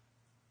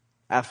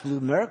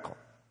 Absolute miracle.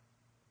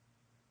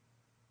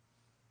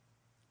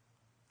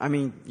 I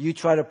mean, you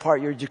try to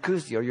part your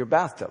jacuzzi or your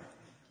bathtub.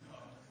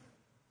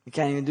 You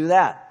can't even do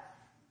that.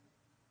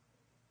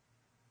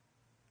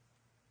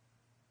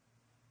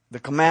 The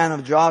command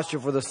of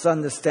Joshua for the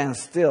sun to stand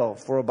still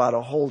for about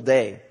a whole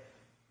day.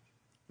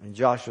 In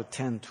Joshua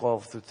 10,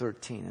 12 through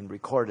 13, and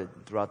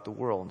recorded throughout the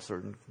world in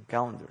certain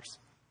calendars.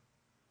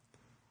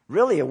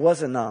 Really, it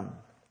wasn't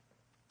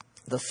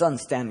the sun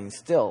standing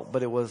still,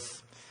 but it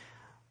was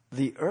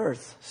the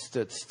earth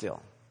stood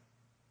still.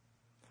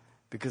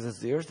 Because it's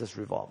the earth that's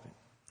revolving.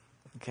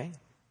 Okay?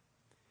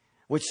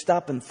 Which,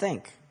 stop and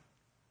think.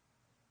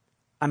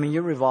 I mean,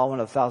 you're revolving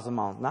at 1,000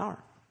 miles an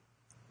hour.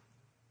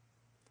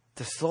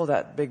 To slow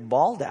that big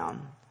ball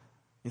down,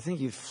 you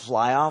think you'd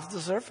fly off the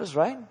surface,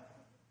 right?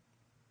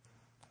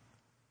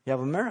 You have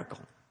a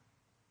miracle.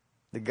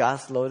 The God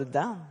slowed it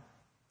down.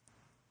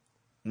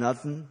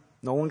 Nothing.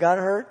 No one got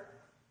hurt.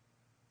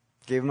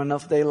 Gave them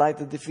enough daylight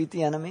to defeat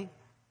the enemy.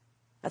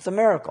 That's a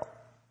miracle.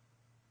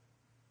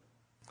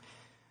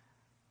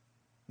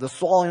 the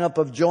swallowing up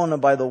of Jonah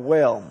by the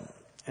whale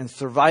and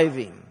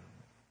surviving.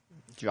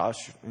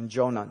 Joshua and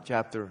Jonah,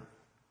 chapter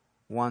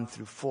 1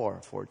 through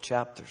 4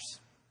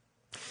 chapters.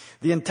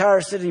 The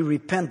entire city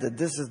repented.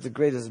 This is the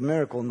greatest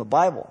miracle in the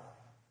Bible,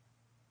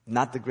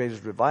 not the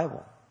greatest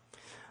revival.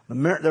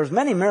 There's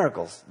many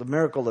miracles. The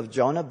miracle of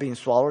Jonah being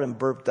swallowed and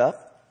burped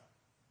up.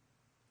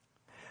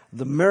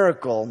 The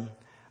miracle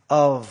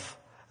of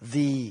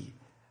the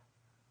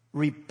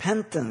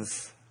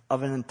repentance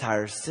of an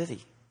entire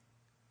city.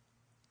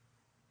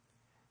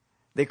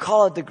 They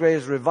call it the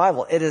greatest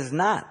revival. It is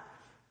not.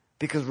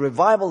 Because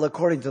revival,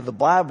 according to the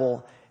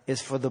Bible, is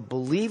for the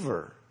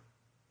believer,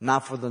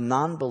 not for the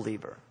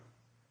non-believer.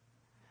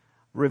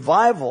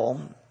 Revival,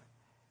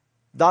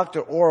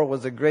 Dr. Orr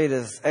was the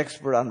greatest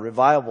expert on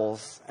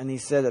revivals, and he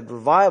said that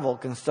revival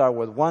can start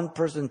with one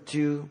person,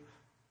 two.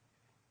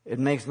 It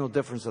makes no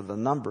difference of the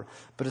number.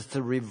 But it's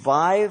to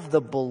revive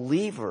the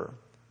believer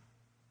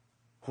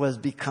who has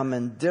become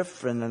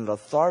indifferent and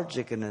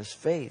lethargic in his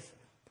faith.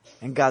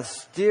 And God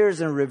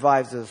steers and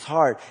revives his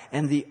heart.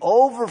 And the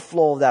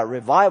overflow of that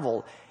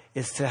revival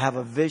is to have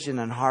a vision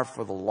and heart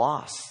for the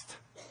lost.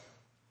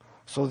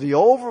 So the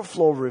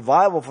overflow of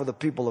revival for the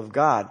people of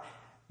God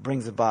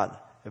brings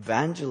about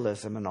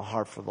evangelism and a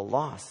heart for the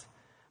lost.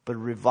 But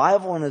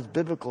revival in its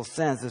biblical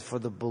sense is for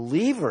the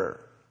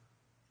believer,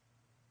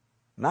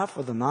 not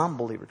for the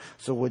non-believer.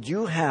 So what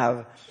you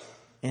have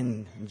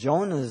in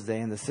Jonah's day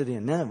in the city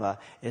of Nineveh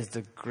is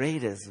the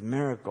greatest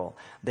miracle.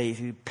 They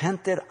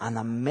repented on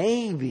a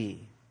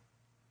maybe.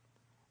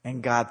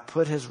 And God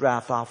put his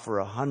wrath off for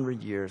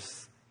 100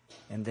 years.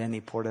 And then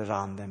he poured it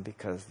on them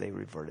because they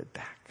reverted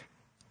back.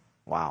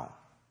 Wow.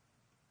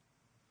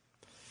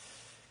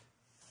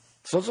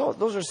 So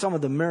those are some of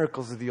the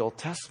miracles of the Old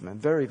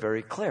Testament. Very,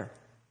 very clear.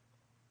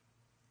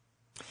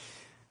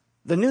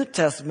 The New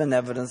Testament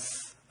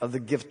evidence of the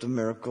gift of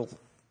miracle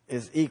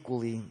is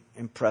equally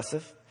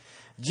impressive.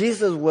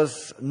 Jesus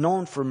was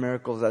known for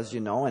miracles, as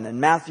you know, and in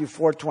Matthew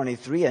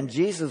 4:23, and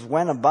Jesus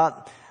went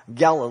about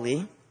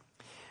Galilee,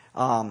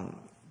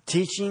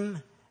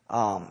 teaching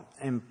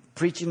and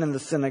preaching in the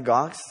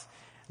synagogues,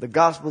 the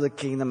gospel of the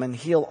kingdom, and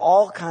healed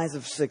all kinds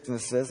of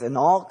sicknesses and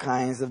all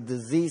kinds of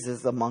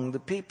diseases among the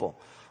people.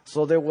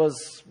 So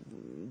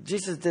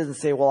Jesus didn't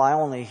say, well, I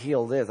only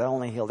heal this, I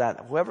only heal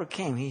that. Whoever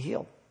came, he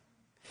healed.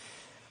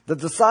 The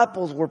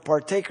disciples were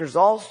partakers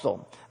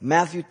also.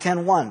 Matthew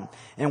 10:1.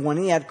 And when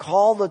he had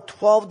called the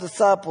 12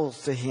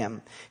 disciples to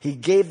him, he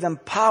gave them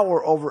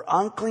power over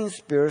unclean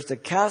spirits to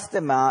cast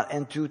them out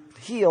and to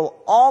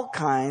heal all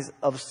kinds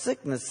of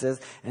sicknesses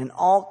and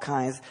all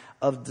kinds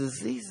of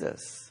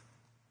diseases.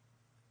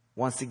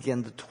 Once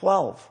again, the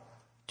 12,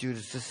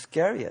 Judas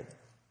Iscariot,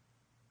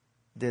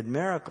 did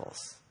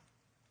miracles.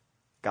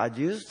 God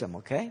used them,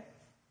 okay?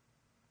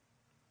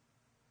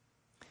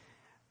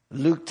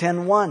 Luke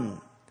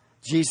 10:1.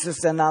 Jesus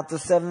sent out the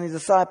 70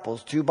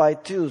 disciples, 2 by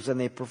 2s, and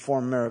they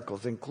performed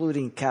miracles,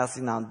 including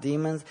casting out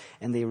demons,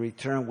 and they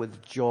returned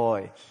with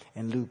joy.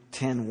 In Luke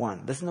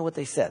 10:1. Listen to what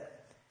they said.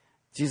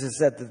 Jesus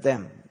said to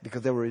them,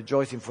 because they were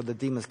rejoicing for the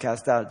demons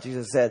cast out,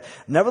 Jesus said,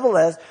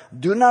 nevertheless,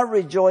 do not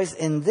rejoice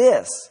in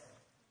this,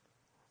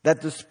 that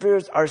the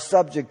spirits are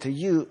subject to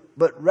you,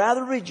 but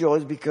rather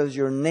rejoice because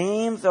your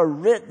names are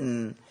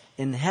written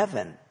in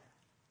heaven.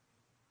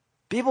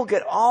 People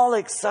get all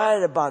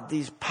excited about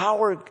these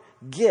power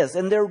gifts,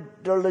 and they're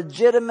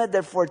legitimate,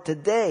 they're for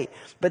today,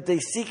 but they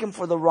seek them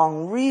for the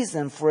wrong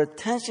reason, for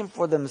attention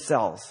for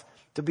themselves,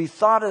 to be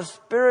thought as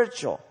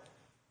spiritual.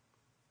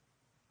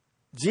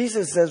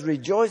 Jesus says,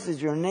 rejoice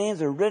as your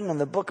names are written in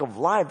the book of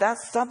life.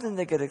 That's something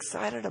to get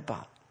excited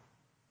about.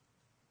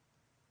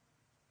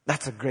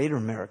 That's a greater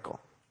miracle.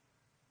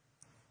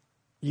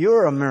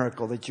 You're a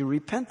miracle that you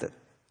repented.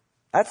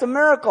 That's a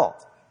miracle.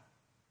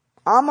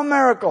 I'm a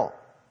miracle.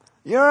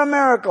 You're a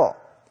miracle.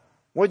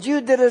 What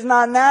you did is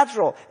not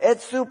natural.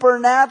 It's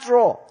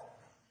supernatural.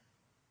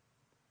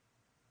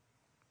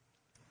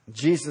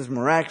 Jesus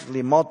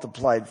miraculously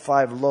multiplied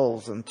 5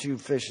 loaves and 2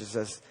 fishes,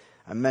 as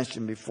I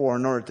mentioned before,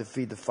 in order to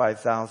feed the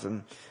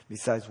 5,000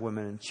 besides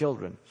women and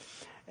children.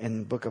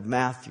 In the book of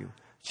Matthew,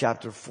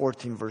 chapter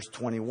 14, verse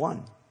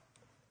 21.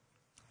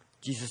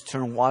 Jesus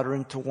turned water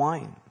into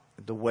wine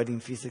at the wedding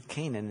feast at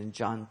Cana in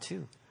John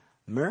 2.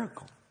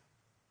 Miracle.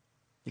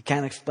 You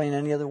can't explain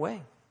any other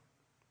way.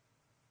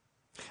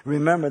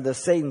 Remember that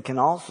Satan can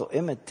also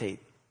imitate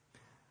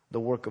the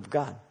work of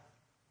God,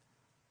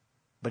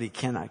 but he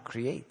cannot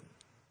create.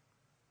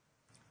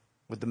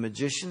 With the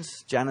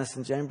magicians, Jannes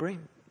and Jambres,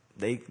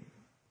 they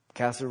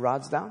cast their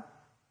rods down.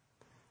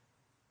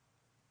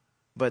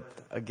 But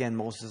again,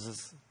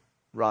 Moses'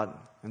 rod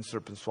and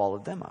serpent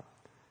swallowed them up.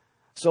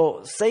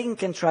 So Satan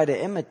can try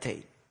to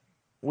imitate,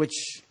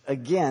 which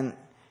again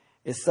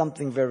is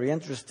something very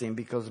interesting,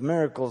 because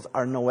miracles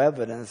are no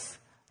evidence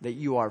that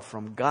you are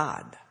from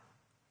God.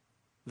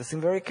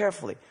 Listen very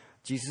carefully.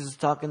 Jesus is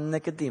talking to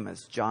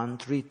Nicodemus. John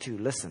 3:2.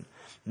 Listen.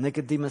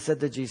 Nicodemus said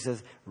to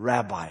Jesus,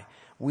 Rabbi,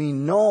 we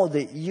know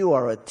that you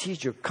are a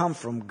teacher come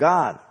from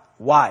God.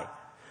 Why?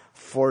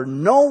 For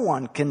no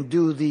one can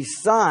do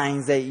these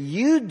signs that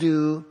you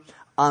do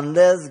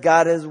unless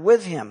God is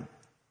with him.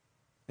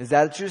 Is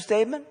that a true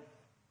statement?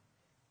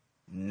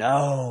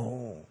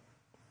 No.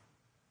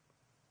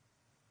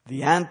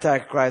 The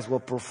Antichrist will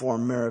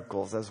perform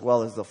miracles as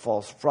well as the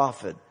false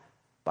prophet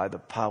by the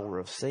power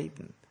of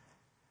Satan.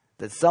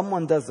 That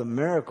someone does a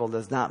miracle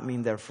does not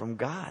mean they're from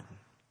God.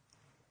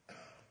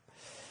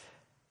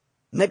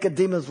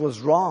 Nicodemus was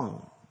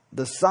wrong.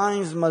 The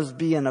signs must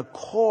be in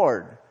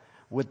accord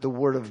with the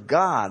Word of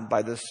God,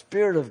 by the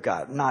Spirit of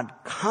God,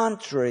 not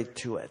contrary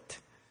to it.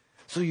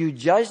 So you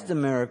judge the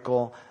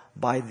miracle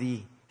by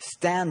the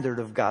standard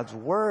of God's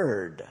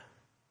Word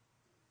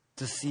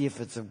to see if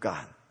it's of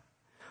God.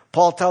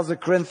 Paul tells the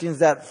Corinthians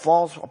that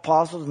false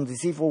apostles and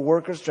deceitful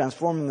workers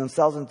transforming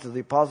themselves into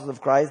the apostles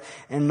of Christ,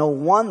 and no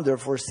wonder,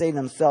 for Satan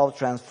himself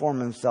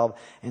transformed himself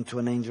into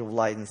an angel of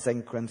light in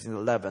 2 Corinthians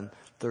 11,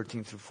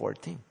 13 through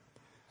 14.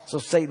 So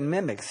Satan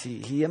mimics,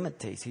 he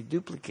imitates, he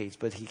duplicates,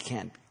 but he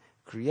can't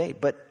create.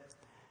 But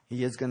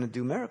he is going to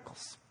do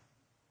miracles.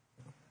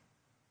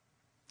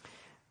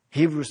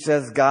 Hebrews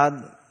says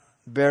God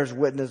bears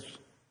witness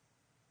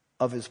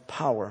of his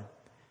power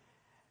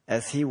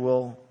as he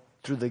will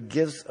through the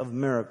gifts of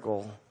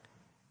miracle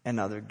and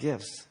other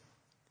gifts.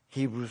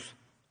 Hebrews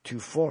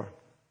 2:4.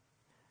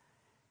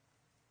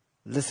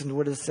 Listen to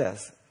what it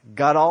says.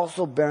 God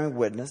also bearing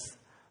witness,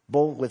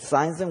 both with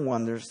signs and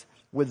wonders,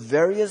 with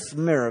various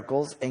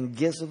miracles and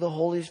gifts of the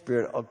Holy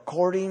Spirit,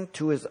 according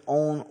to his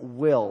own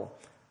will,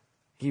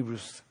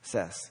 Hebrews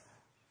says.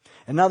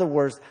 In other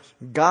words,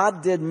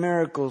 God did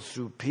miracles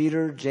through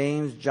Peter,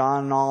 James,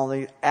 John, and all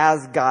these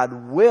as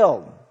God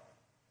willed.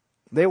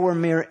 They were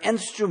mere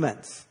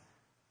instruments.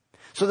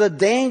 So the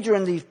danger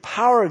in these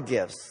power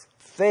gifts,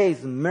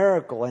 faith,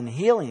 miracle, and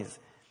healings,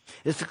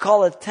 is to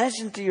call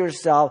attention to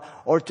yourself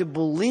or to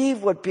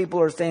believe what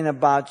people are saying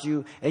about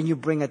you, and you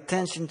bring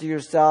attention to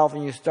yourself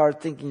and you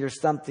start thinking you're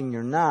something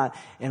you're not,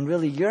 and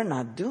really you're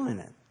not doing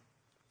it.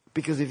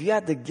 Because if you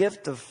had the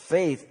gift of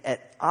faith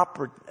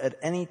at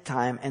any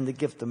time and the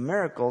gift of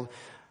miracles,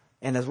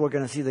 and as we're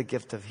going to see the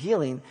gift of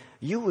healing,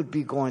 you would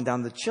be going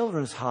down to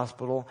children's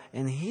hospital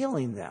and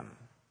healing them.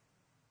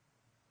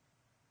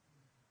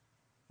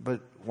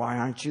 But why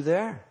aren't you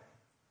there?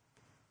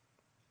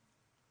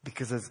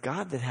 Because it's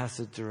God that has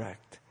to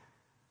direct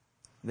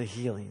the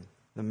healing,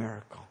 the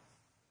miracle.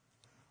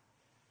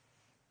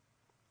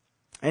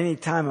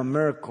 Anytime a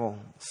miracle,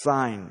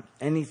 sign,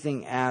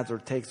 anything adds or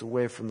takes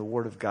away from the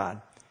Word of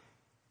God,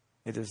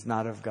 it is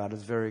not of God.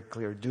 It's very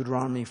clear.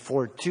 Deuteronomy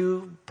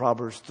 4:2,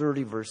 Proverbs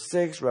 30 verse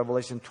 6,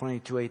 Revelation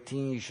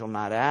 22:18, you shall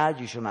not add,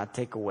 you shall not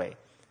take away.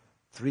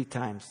 3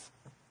 times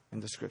in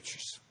the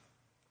Scriptures.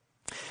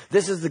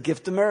 This is the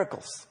gift of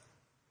miracles.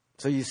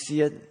 So you see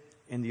it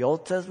in the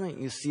Old Testament,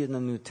 you see it in the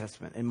New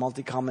Testament, in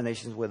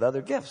multi-combinations with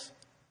other gifts.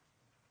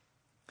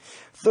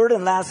 Third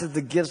and last is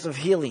the gifts of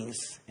healings.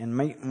 And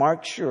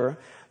mark sure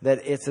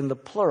that it's in the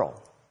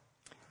plural.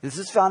 This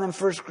is found in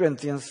 1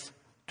 Corinthians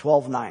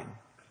 12:9.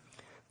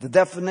 The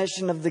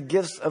definition of the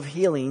gifts of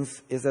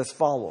healings is as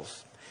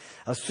follows.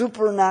 A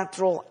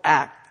supernatural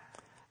act,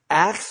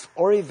 acts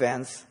or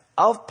events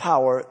of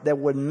power that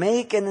would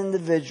make an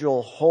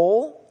individual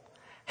whole,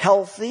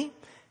 healthy,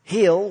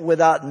 heal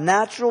without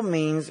natural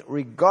means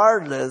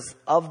regardless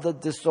of the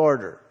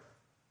disorder.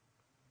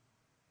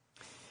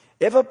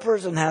 If a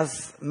person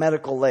has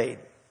medical aid,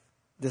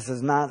 this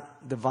is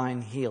not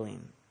divine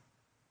healing.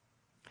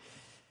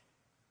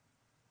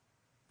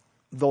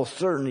 Though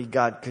certainly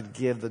God could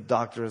give the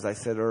doctor, as I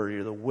said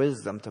earlier, the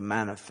wisdom to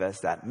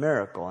manifest that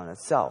miracle in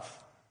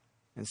itself.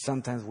 And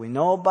sometimes we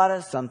know about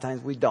it,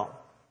 sometimes we don't.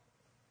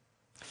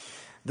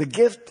 The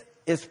gift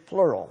is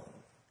plural.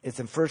 It's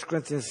in 1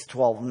 Corinthians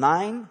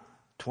 12:9,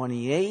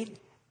 28,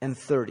 and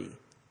 30.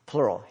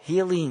 Plural.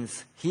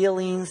 Healings,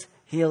 healings,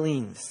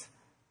 healings.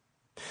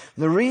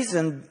 The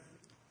reason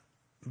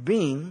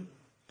being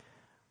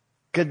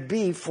could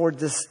be for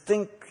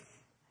distinct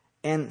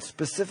and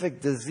specific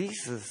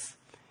diseases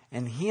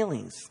and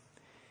healings.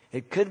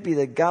 It could be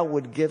that God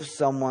would give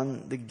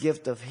someone the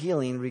gift of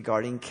healing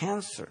regarding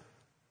cancer.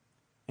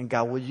 And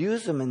God would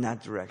use them in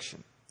that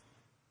direction.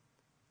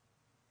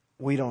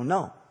 We don't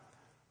know.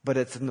 But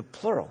it's in the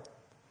plural.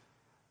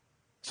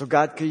 So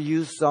God could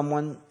use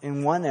someone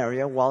in one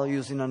area while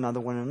using another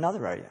one in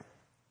another area.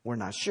 We're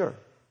not sure.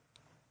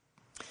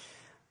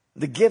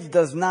 The gift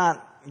does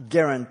not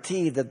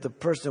guarantee that the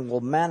person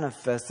will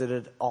manifest it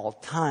at all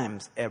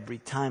times, every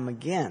time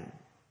again.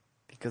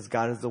 Because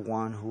God is the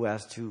one who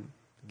has to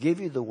give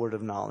you the word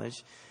of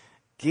knowledge,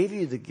 give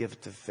you the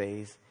gift of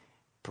faith,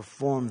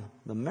 perform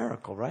the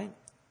miracle, right?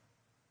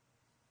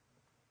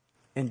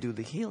 And do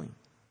the healing.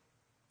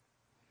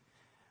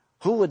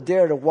 Who would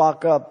dare to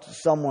walk up to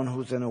someone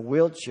who's in a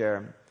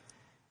wheelchair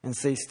and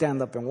say,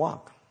 stand up and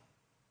walk?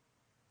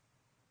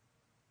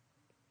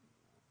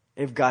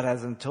 If God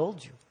hasn't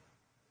told you.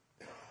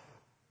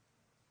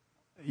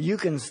 You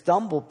can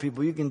stumble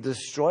people, you can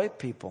destroy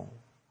people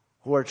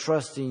who are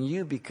trusting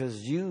you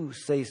because you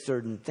say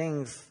certain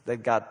things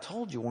that God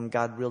told you when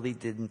God really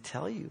didn't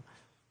tell you.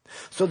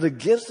 So the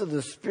gifts of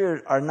the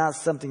Spirit are not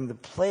something to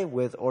play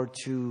with or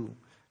to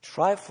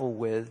trifle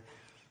with.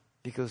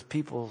 because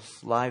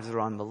people's lives are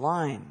on the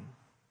line.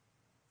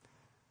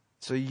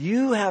 So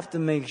you have to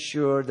make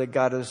sure that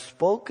God has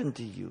spoken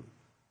to you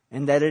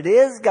and that it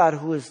is God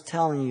who is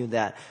telling you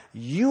that.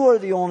 You are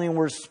the only one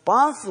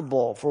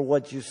responsible for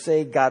what you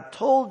say God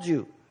told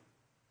you.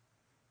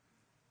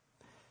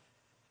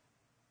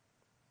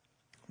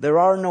 There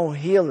are no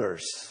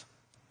healers.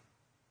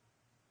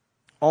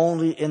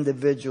 Only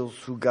individuals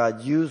who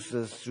God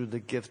uses through the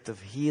gift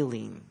of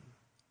healing.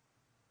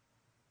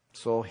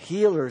 So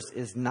healers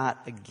is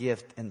not a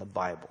gift in the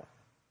Bible.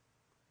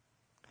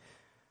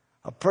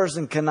 A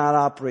person cannot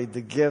operate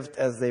the gift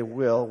as they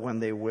will when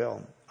they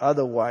will.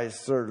 Otherwise,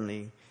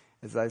 certainly,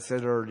 as I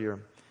said earlier,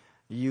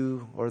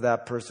 you or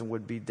that person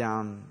would be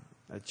down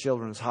at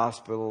Children's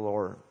Hospital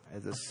or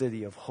at the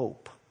City of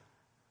Hope,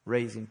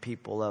 raising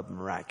people up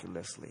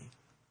miraculously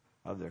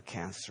of their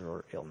cancer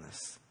or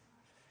illness.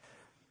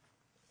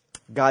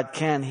 God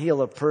can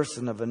heal a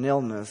person of an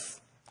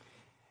illness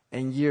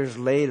and years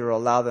later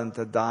allow them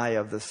to die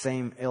of the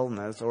same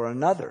illness or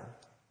another.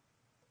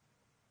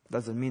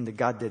 Doesn't mean that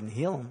God didn't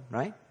heal them,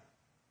 right?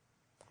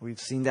 We've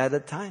seen that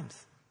at times.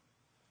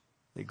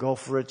 They go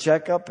for a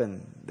checkup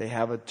and they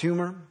have a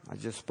tumor. I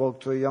just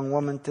spoke to a young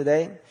woman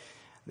today.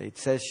 They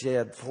said she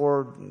had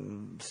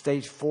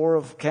stage 4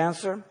 of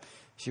cancer.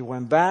 She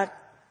went back,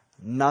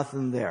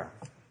 nothing there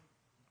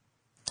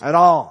at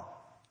all.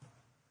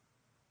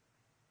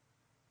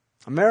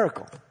 A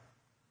miracle.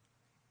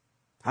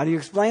 How do you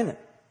explain it?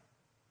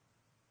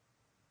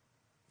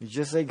 You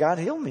just say, God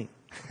healed me.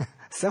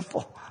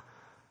 Simple.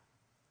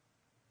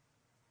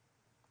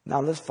 Now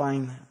let's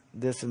find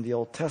this in the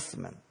Old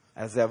Testament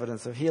as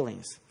evidence of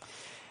healings.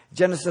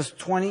 Genesis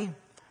 20,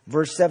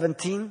 verse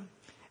 17.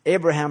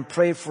 Abraham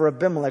prayed for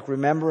Abimelech,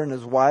 remember, and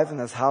his wife and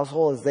his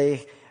household as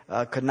they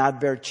could not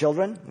bear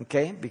children,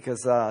 okay,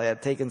 because they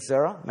had taken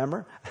Sarah,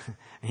 remember?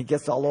 He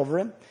gets all over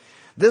him.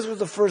 This was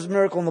the first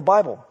miracle in the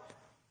Bible.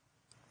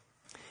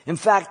 In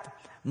fact,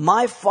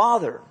 my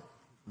father,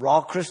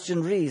 Raw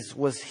Christian Rees,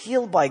 was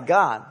healed by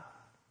God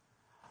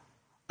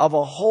of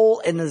a hole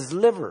in his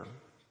liver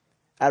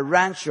at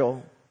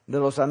Rancho de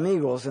los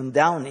Amigos in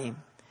Downey.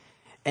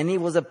 And he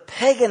was a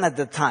pagan at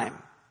the time.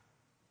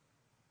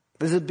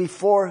 This is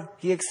before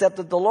he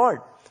accepted the Lord.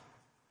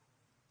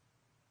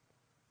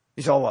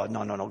 You say, oh,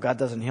 no, God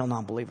doesn't heal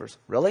non-believers.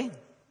 Really?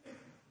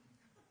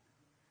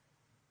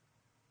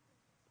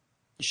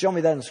 Show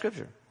me that in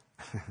Scripture.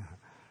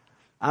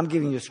 I'm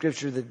giving you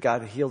Scripture that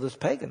God healed this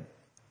pagan.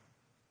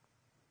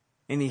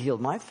 And He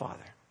healed my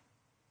father.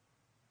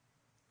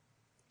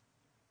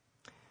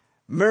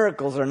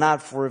 Miracles are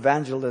not for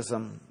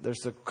evangelism.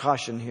 There's a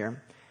caution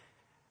here.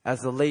 As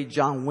the late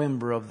John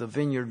Wimber of the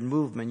Vineyard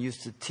Movement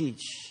used to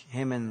teach,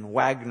 him and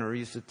Wagner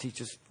used to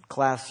teach a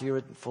class here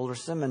at Fuller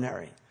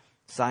Seminary,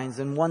 Signs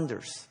and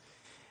Wonders.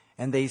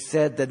 And they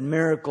said that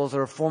miracles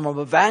are a form of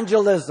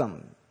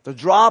evangelism to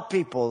draw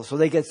people so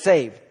they get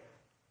saved.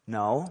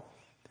 No.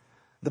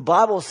 The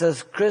Bible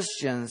says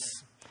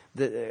Christians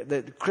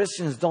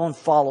don't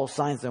follow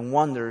signs and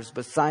wonders,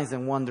 but signs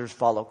and wonders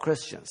follow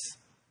Christians.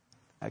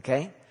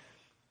 Okay?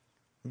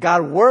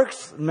 God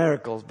works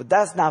miracles, but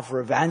that's not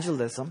for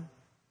evangelism.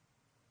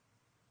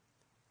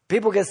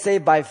 People get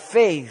saved by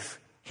faith,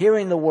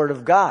 hearing the Word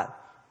of God.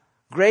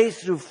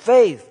 Grace through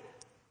faith.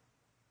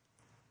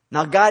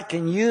 Now God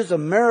can use a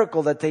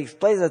miracle that takes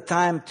place at a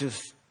time to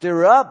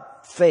stir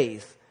up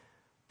faith.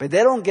 But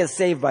they don't get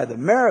saved by the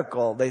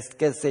miracle. They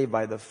get saved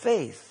by the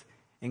faith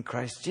in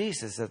Christ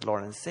Jesus as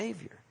Lord and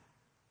Savior.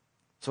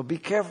 So be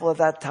careful of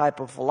that type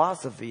of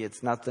philosophy.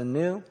 It's nothing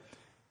new.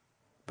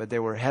 But they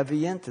were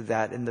heavy into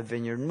that in the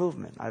Vineyard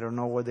Movement. I don't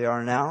know where they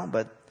are now,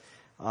 but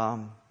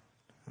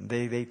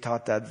they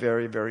taught that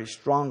very, very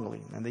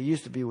strongly. And they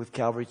used to be with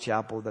Calvary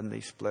Chapel, then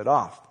they split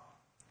off.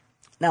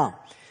 Now,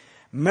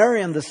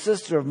 Miriam, the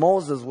sister of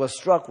Moses, was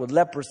struck with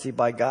leprosy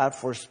by God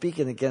for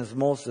speaking against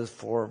Moses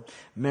for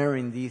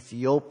marrying the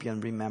Ethiopian,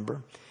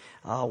 remember,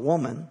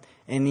 woman.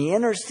 And he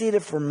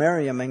interceded for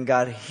Miriam, and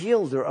God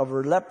healed her of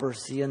her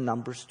leprosy in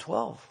Numbers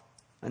 12.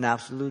 An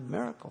absolute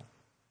miracle.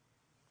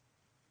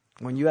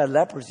 When you had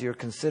leprosy, you're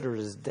considered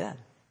as dead.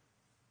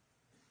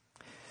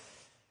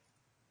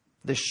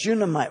 The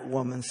Shunammite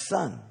woman's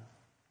son,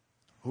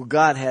 who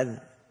God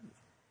had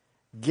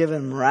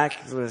given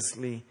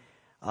miraculously,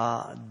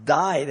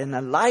 died, and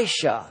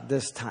Elisha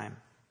this time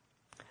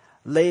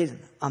laid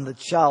on the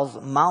child's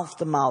mouth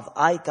to mouth,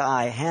 eye to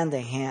eye, hand to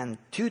hand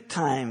 2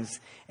 times,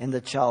 and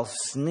the child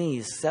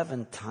sneezed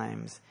 7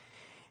 times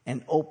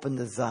and opened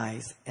his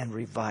eyes and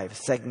revived.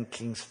 2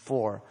 Kings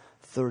 4,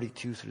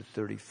 32 through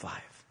 35.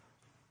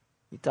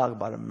 You talk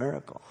about a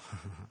miracle.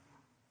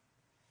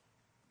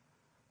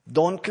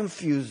 Don't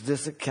confuse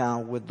this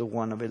account with the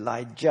one of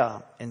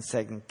Elijah in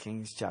 2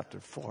 Kings chapter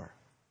 4.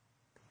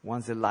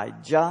 One's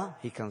Elijah,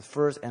 he comes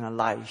first, and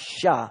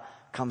Elisha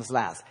comes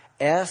last.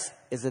 S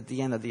is at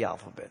the end of the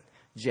alphabet.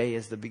 J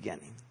is the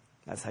beginning.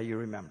 That's how you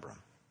remember them.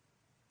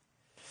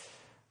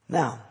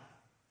 Now,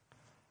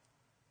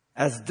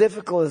 as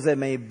difficult as it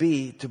may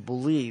be to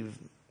believe,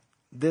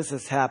 this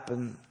has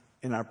happened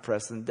in our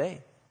present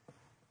day.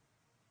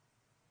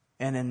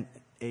 And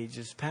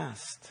ages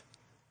past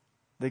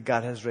that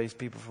God has raised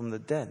people from the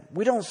dead.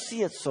 We don't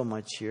see it so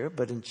much here,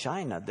 but in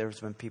China,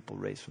 there's been people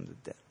raised from the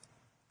dead.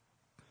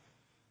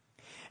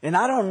 And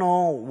I don't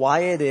know why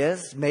it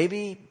is.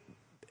 Maybe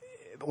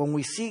when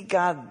we see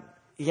God,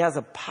 He has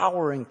a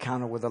power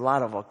encounter with a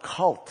lot of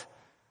occult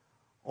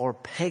or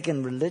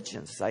pagan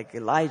religions, like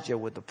Elijah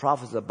with the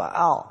prophets of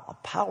Baal, a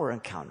power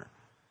encounter.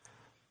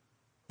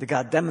 That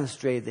God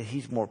demonstrated that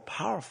He's more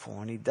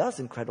powerful and He does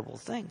incredible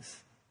things.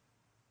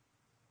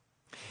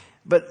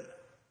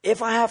 But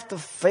if I have to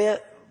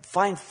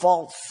find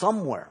fault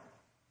somewhere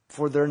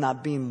for there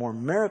not being more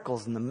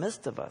miracles in the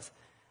midst of us,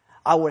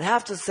 I would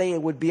have to say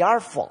it would be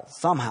our fault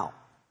somehow,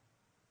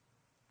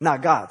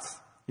 not God's.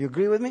 You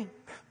agree with me?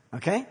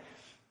 Okay?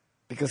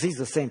 Because He's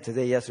the same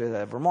today, yesterday, and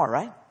evermore,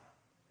 right?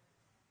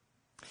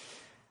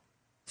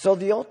 So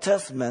the Old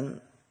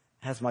Testament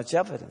has much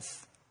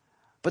evidence.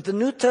 But the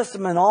New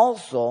Testament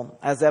also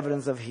has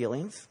evidence of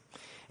healings.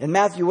 In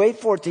Matthew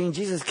 8:14,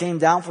 Jesus came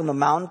down from the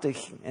mountain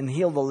and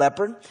healed the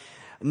leopard.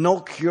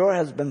 No cure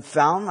has been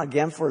found,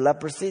 again, for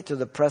leprosy to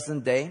the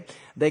present day.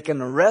 They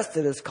can arrest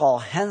it. It's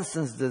called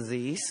Hansen's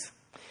disease.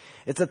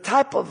 It's a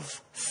type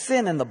of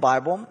sin in the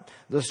Bible.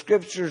 The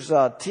scriptures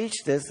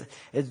teach this.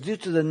 It's due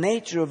to the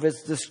nature of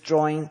its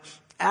destroying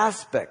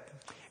aspect.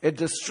 It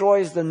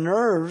destroys the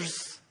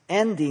nerves,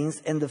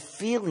 endings, and the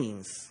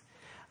feelings.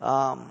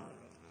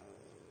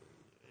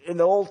 In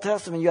the Old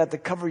Testament, you had to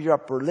cover your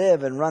upper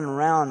lip and run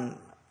around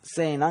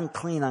saying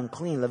unclean,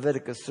 unclean,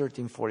 Leviticus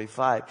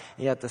 13:45.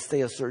 You had to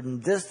stay a certain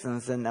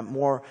distance, and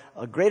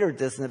a greater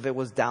distance if it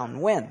was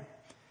downwind.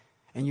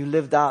 And you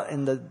lived out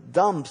in the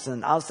dumps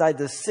and outside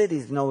the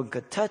cities. No one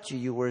could touch you.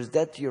 You were as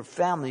dead to your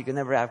family. You could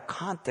never have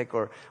contact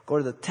or go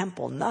to the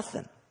temple,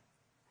 nothing.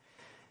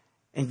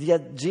 And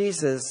yet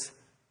Jesus,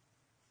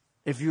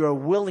 if you are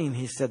willing,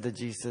 He said to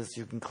Jesus,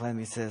 you can claim,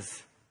 He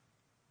says,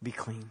 be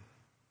clean.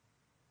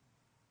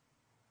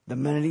 The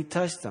minute He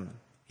touched him,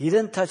 He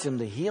didn't touch him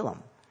to heal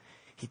him.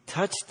 He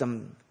touched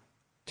him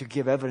to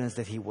give evidence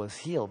that he was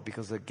healed,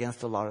 because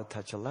against the law to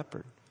touch a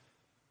leopard.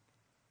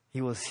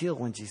 He was healed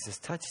when Jesus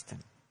touched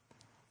him.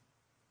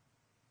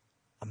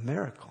 A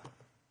miracle.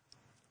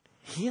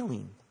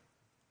 Healing.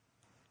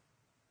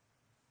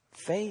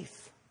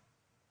 Faith.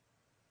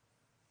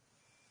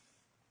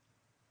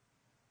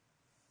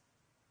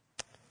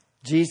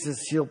 Jesus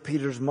healed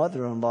Peter's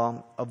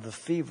mother-in-law of the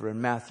fever in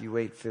Matthew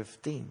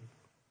 8:15.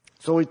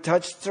 So He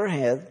touched her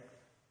head,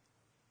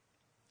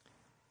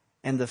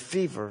 and the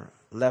fever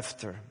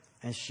left her,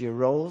 and she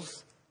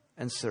arose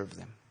and served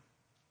them.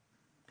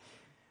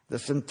 The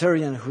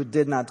centurion, who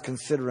did not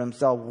consider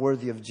himself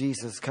worthy of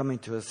Jesus coming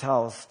to his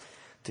house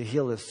to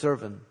heal his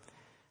servant,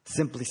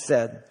 simply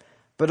said,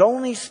 but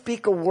only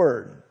speak a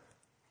word,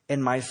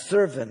 and my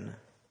servant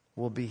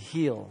will be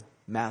healed.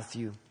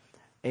 Matthew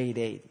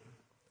 8:8.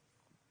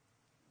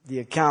 The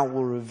account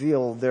will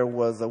reveal there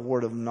was a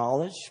word of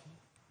knowledge,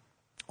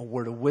 a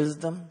word of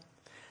wisdom,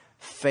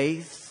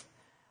 faith,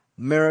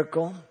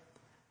 miracle,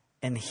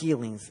 and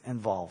healings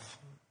involved,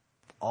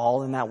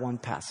 all in that one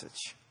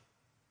passage.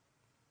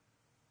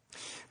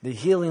 The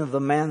healing of the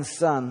man's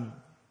son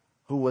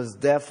who was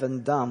deaf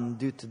and dumb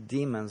due to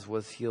demons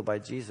was healed by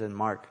Jesus in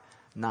Mark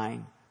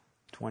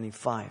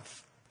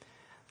 9:25.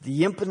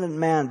 The impotent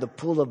man, the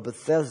pool of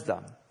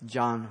Bethesda,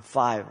 John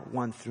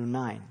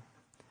 5:1-9.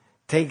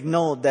 Take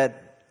note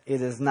that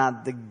it is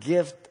not the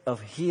gift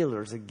of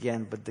healers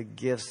again, but the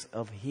gifts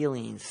of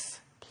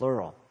healings,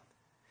 plural.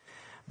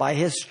 By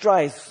His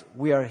stripes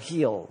we are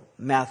healed.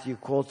 Matthew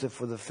quotes it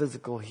for the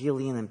physical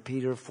healing, and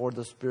Peter for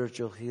the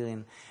spiritual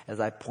healing, as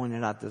I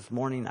pointed out this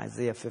morning,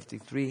 Isaiah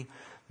 53,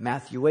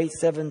 Matthew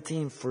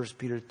 8:17, 1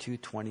 Peter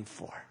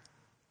 2:24.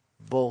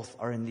 Both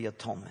are in the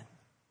atonement.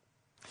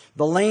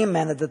 The lame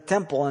man at the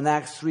temple in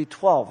Acts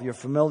 3:12, you're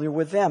familiar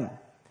with him.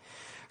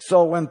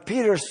 So when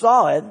Peter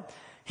saw it,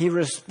 he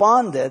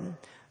responded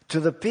to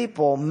the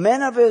people,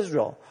 men of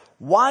Israel,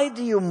 why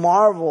do you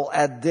marvel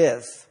at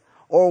this?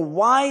 Or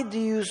why do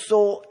you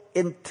so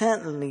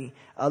intently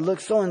look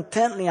so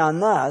intently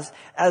on us,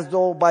 as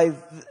though by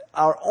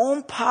our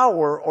own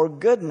power or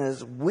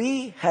goodness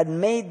we had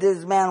made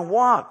this man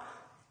walk?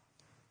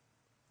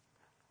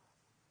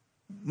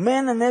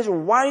 Men in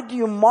Israel, why do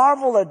you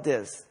marvel at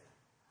this?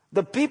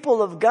 The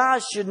people of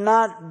God should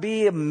not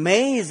be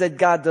amazed that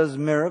God does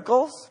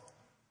miracles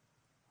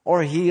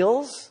or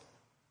heals.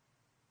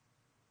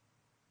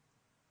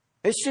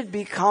 It should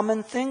be a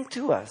common thing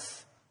to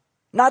us.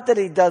 Not that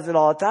He does it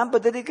all the time,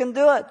 but that He can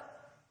do it.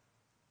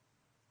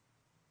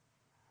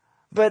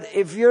 But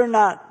if you're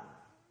not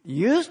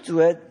used to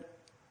it,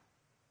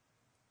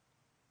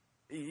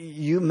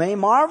 you may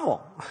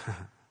marvel.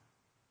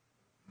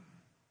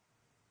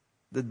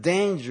 The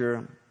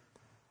danger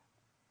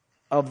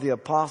of the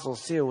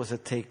apostles here was to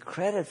take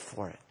credit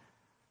for it.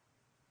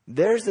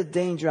 There's a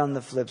danger on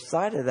the flip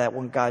side of that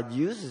when God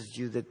uses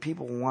you, that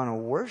people want to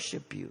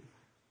worship you.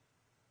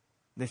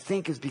 They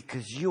think it's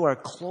because you are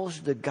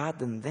closer to God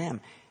than them.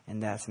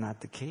 And that's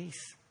not the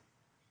case.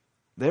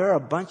 There are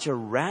a bunch of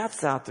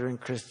rats out there in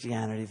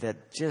Christianity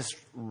that just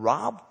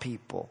rob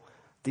people,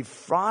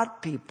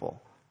 defraud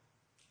people,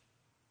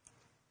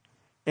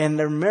 And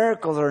their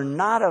miracles are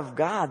not of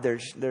God.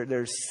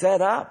 They're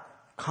set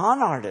up,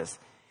 con artists.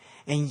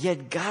 And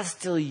yet God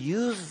still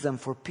uses them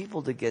for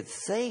people to get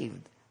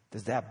saved.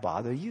 Does that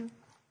bother you?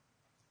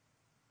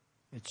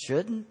 It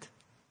shouldn't.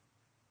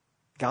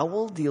 God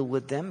will deal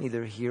with them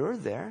either here or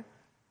there.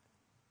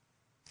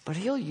 But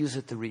He'll use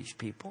it to reach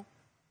people.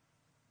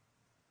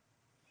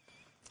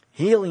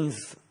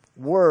 Healings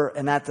were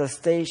an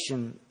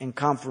attestation and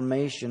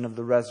confirmation of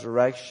the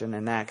resurrection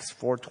in Acts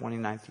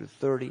 4:29 through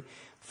 30,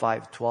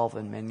 5:12,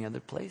 and many other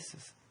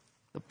places.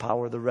 The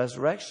power of the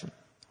resurrection.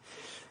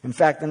 In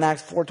fact, in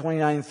Acts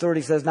 4:29 and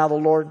 30 says, "Now the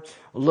Lord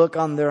look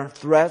on their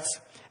threats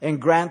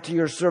and grant to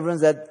your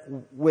servants that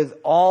with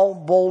all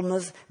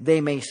boldness they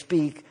may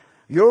speak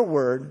your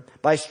word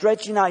by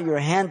stretching out your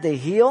hand to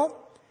heal,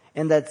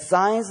 and that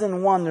signs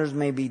and wonders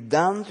may be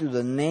done through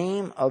the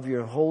name of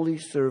your holy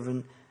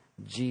servant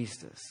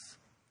Jesus."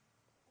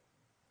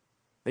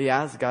 They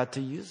asked God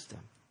to use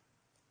them.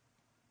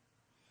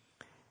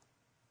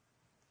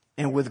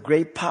 And with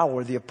great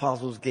power, the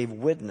apostles gave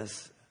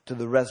witness to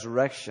the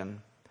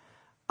resurrection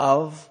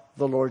of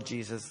the Lord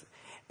Jesus.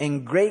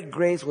 And great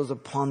grace was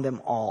upon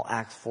them all.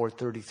 Acts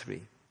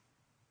 4:33.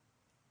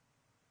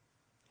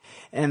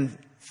 And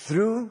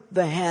through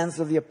the hands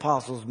of the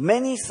apostles,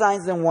 many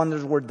signs and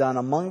wonders were done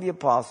among the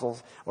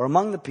apostles, or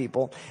among the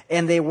people,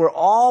 and they were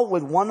all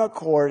with one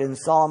accord in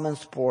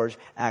Solomon's porch,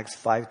 Acts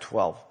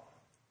 5:12.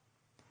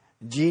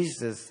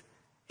 Jesus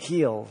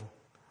healed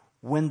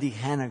Wendy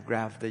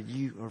Hanegraaff,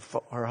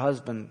 that her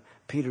husband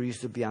Peter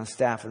used to be on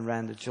staff and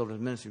ran the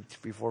children's ministry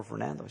before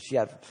Fernando. She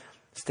had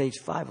stage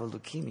 5 of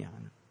leukemia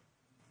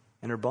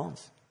in her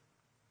bones.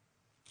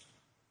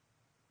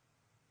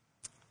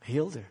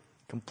 Healed her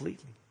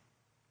completely.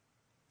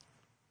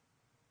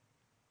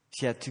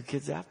 She had 2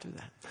 kids after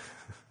that.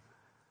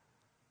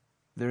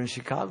 They're in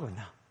Chicago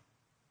now.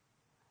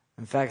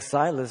 In fact,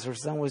 Silas, her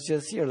son, was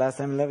just here. Last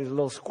time he left, he was a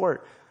little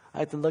squirt. I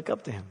had to look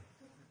up to him.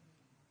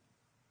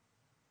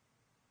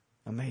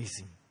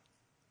 Amazing.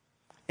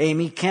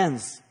 Amy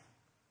Ken's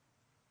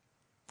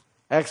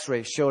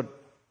X-ray showed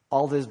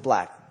all this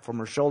black from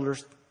her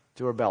shoulders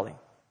to her belly.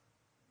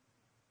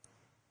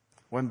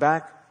 Went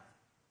back,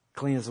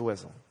 clean as a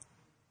whistle.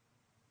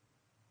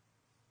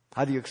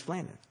 How do you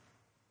explain it?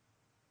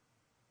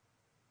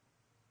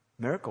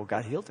 Miracle,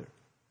 God healed her.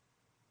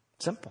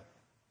 Simple.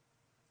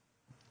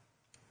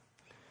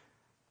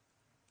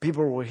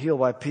 People were healed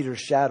by Peter's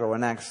shadow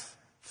in Acts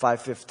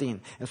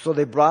 5:15. And so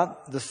they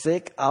brought the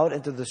sick out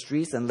into the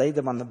streets and laid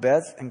them on the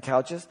beds and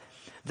couches,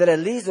 that at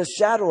least the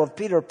shadow of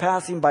Peter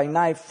passing by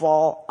night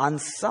fall on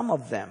some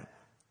of them.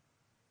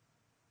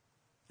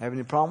 Have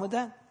any problem with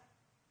that?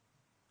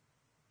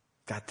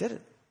 God did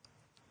it.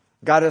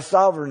 God is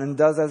sovereign and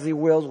does as He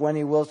wills, when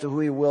He wills, to who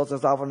He wills,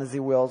 as often as He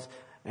wills,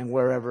 and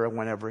wherever and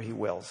whenever He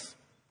wills.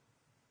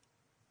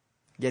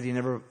 Yet He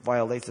never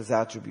violates His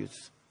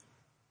attributes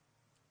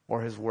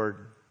or His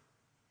word.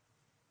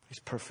 He's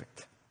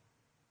perfect.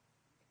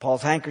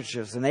 Paul's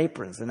handkerchiefs and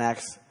aprons in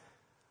Acts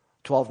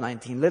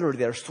 12:19. Literally,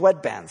 they're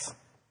sweatbands.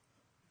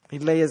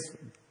 He'd lay his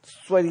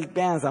sweaty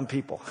bands on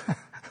people.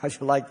 How do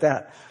you like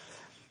that?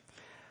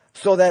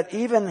 So that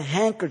even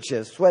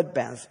handkerchiefs,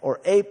 sweatbands,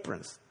 or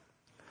aprons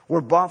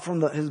were brought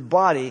from his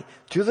body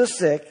to the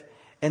sick,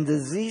 and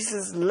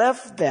diseases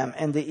left them,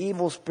 and the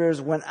evil spirits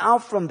went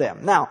out from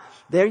them. Now,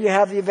 there you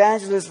have the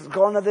evangelists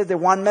going to this. They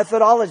want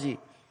methodology.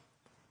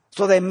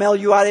 So they mail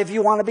you out if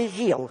you want to be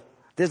healed.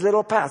 This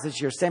little passage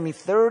here, send me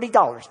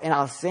 $30 and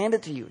I'll send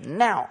it to you.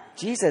 Now,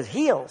 Jesus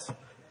heals.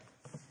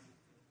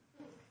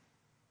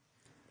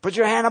 Put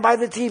your hand up by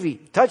the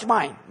TV. Touch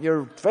mine.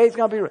 Your faith's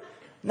going to be...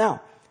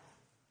 Now,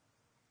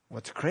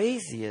 what's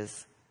crazy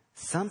is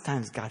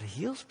sometimes God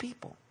heals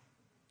people.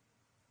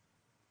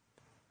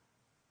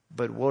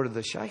 But woe to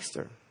the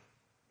shyster,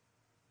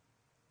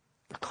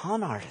 the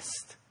con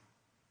artist,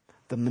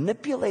 the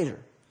manipulator.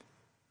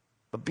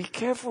 But be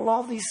careful of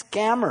all these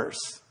scammers.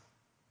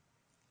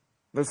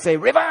 Let's say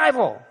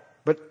revival,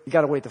 but you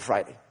got to wait till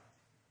Friday.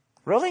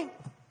 Really?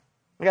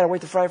 You got to wait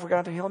till Friday for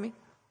God to heal me?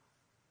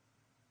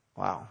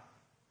 Wow.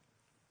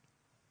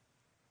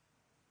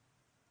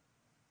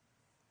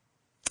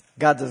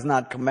 God does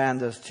not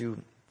command us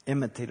to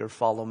imitate or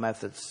follow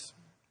methods.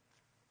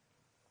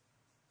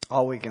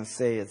 All we can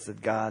say is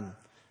that God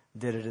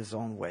did it His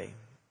own way.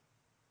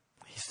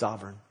 He's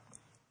sovereign.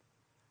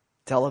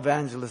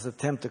 Televangelists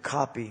attempt to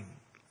copy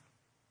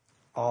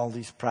all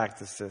these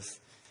practices,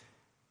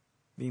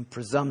 being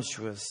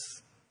presumptuous.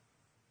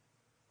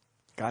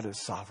 God is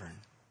sovereign.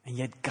 And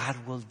yet God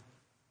will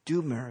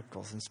do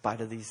miracles in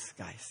spite of these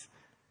guys.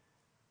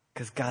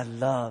 Because God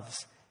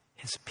loves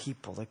His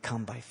people that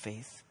come by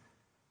faith.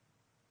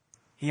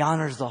 He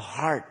honors the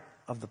heart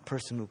of the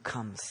person who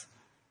comes,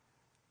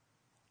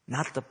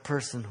 not the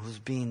person who's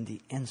being the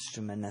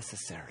instrument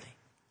necessarily.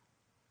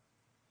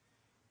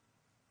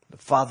 The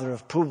father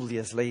of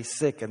Publius lay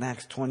sick in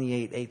Acts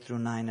 28, 8 through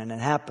 9. And it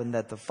happened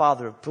that the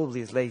father of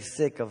Publius lay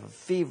sick of a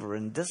fever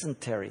and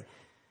dysentery.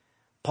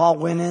 Paul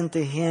went in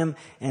to him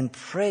and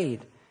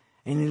prayed.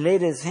 And he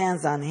laid his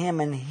hands on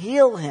him and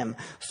healed him.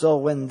 So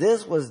when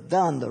this was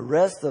done, the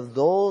rest of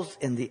those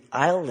in the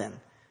island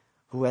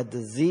who had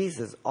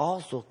diseases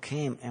also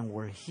came and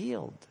were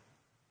healed.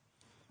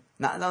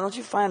 Now don't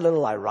you find it a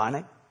little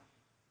ironic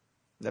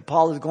that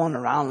Paul is going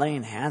around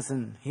laying hands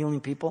and healing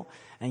people,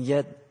 and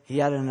yet he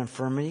had an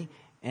infirmity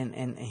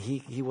and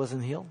he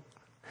wasn't healed?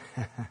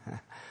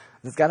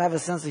 Does God have a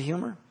sense of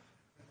humor?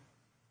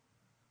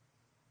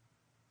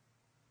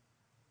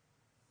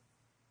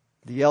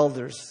 The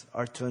elders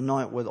are to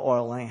anoint with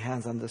oil, laying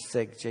hands on the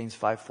sick, James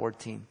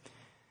 5:14.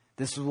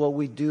 This is what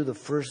we do the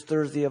first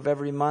Thursday of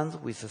every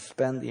month. We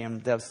suspend the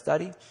in-depth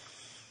study.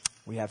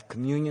 We have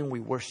communion. We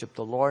worship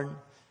the Lord.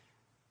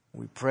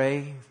 We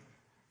pray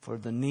for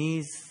the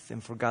needs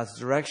and for God's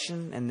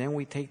direction. And then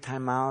we take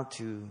time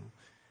out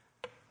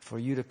for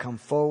you to come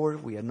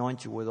forward. We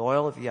anoint you with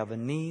oil if you have a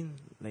need.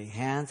 Lay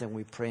hands and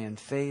we pray in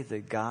faith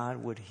that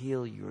God would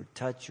heal you or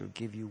touch you or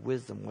give you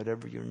wisdom,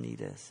 whatever your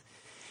need is.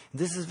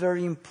 This is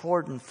very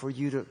important for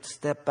you to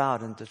step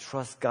out and to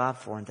trust God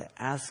for and to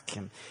ask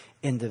Him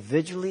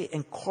individually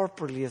and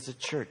corporately as a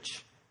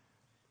church,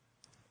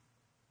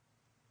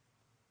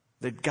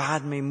 that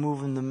God may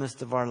move in the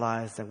midst of our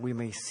lives, that we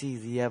may see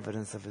the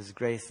evidence of His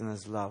grace and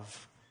His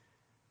love.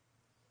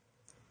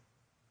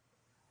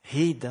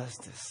 He does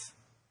this.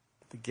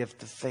 The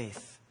gift of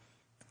faith,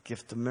 the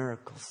gift of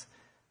miracles,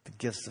 the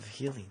gifts of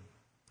healing.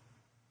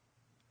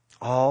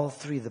 All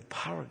three, the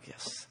power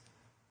gifts.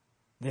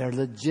 They are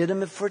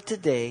legitimate for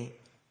today,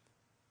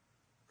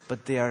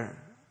 but they are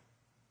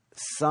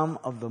some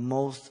of the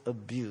most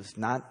abused,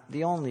 not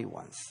the only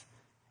ones,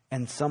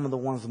 and some of the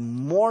ones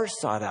more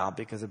sought out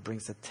because it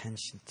brings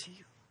attention to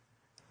you.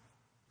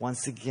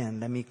 Once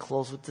again, let me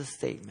close with this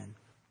statement.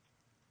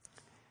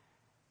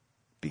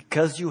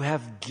 Because you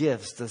have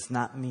gifts does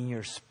not mean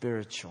you're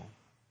spiritual.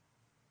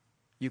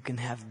 You can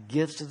have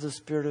gifts of the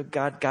Spirit of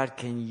God. God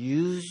can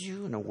use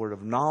you in a word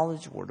of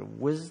knowledge, a word of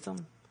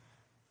wisdom,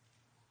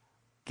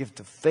 gift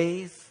of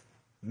faith,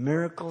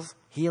 miracles,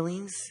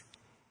 healings,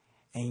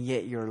 and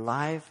yet your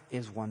life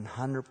is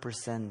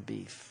 100%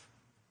 beef.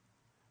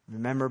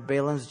 Remember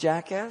Balaam's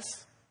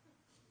jackass?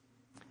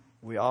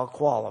 We all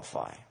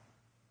qualify.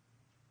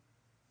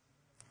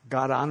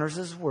 God honors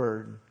His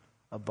word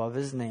above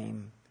His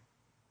name,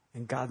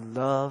 and God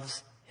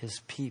loves His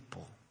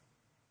people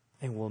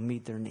and will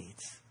meet their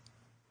needs.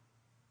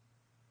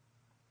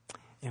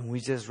 And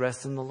we just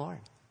rest in the Lord.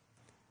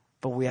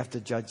 But we have to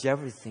judge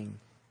everything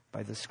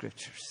by the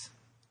Scriptures.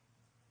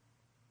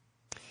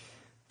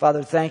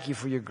 Father, thank you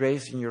for your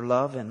grace and your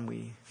love, and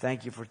we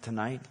thank you for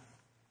tonight.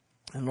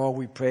 And Lord,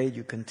 we pray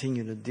you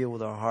continue to deal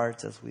with our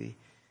hearts as we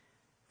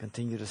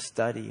continue to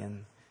study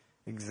and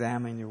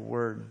examine your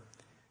word.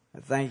 I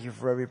thank you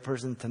for every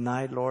person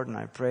tonight, Lord, and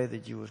I pray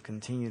that you would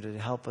continue to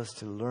help us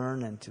to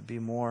learn and to be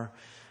more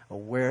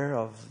aware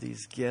of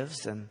these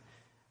gifts and,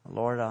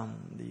 Lord,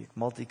 the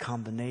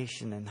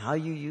multi-combination and how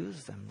you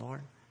use them,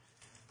 Lord.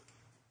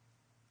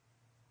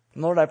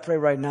 Lord, I pray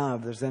right now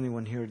if there's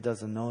anyone here who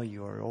doesn't know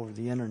you or over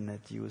the internet,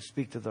 you would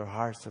speak to their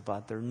hearts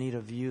about their need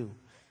of you,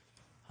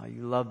 how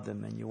you love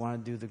them and you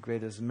want to do the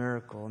greatest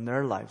miracle in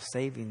their life,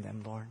 saving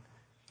them, Lord,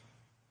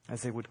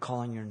 as they would call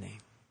on your name.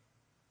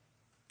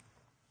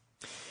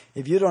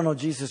 If you don't know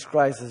Jesus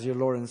Christ as your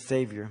Lord and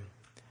Savior,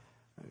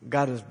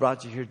 God has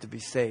brought you here to be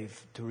saved,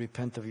 to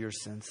repent of your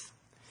sins.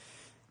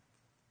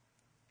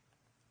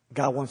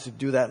 God wants to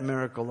do that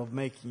miracle of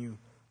making you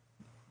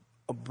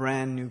a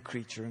brand new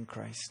creature in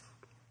Christ.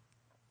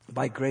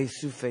 By grace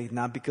through faith,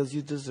 not because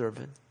you deserve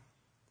it,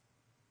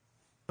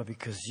 but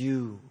because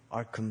you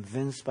are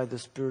convinced by the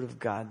Spirit of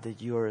God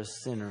that you are a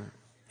sinner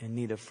in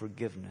need of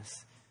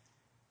forgiveness.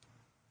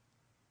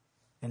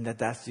 And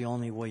that's the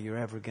only way you're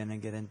ever going to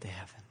get into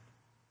heaven,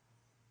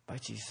 by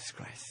Jesus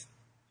Christ.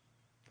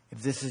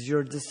 If this is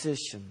your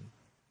decision,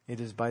 it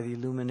is by the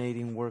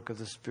illuminating work of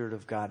the Spirit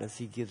of God as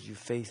He gives you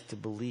faith to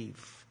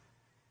believe.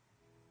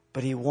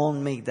 But He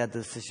won't make that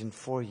decision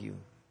for you.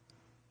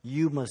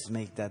 You must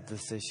make that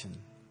decision.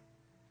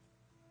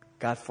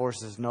 God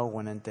forces no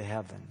one into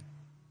heaven.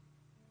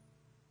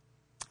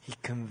 He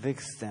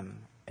convicts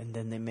them and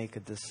then they make a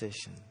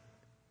decision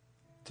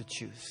to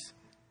choose.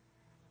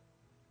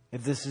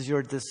 If this is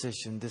your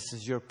decision, this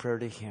is your prayer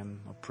to Him,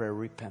 a prayer of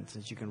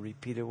repentance. You can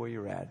repeat it where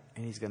you're at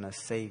and He's going to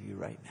save you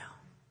right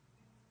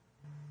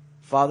now.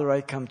 Father, I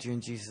come to you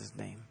in Jesus'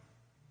 name.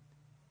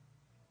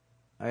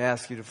 I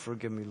ask you to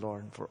forgive me,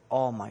 Lord, for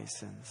all my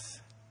sins.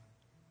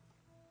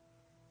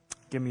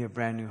 Give me a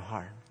brand new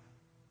heart.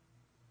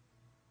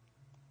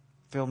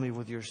 Fill me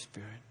with your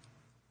Spirit.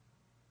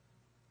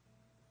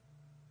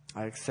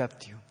 I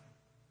accept you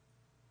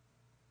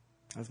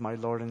as my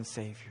Lord and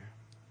Savior.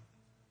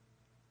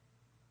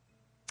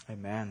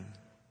 Amen.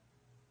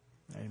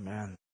 Amen.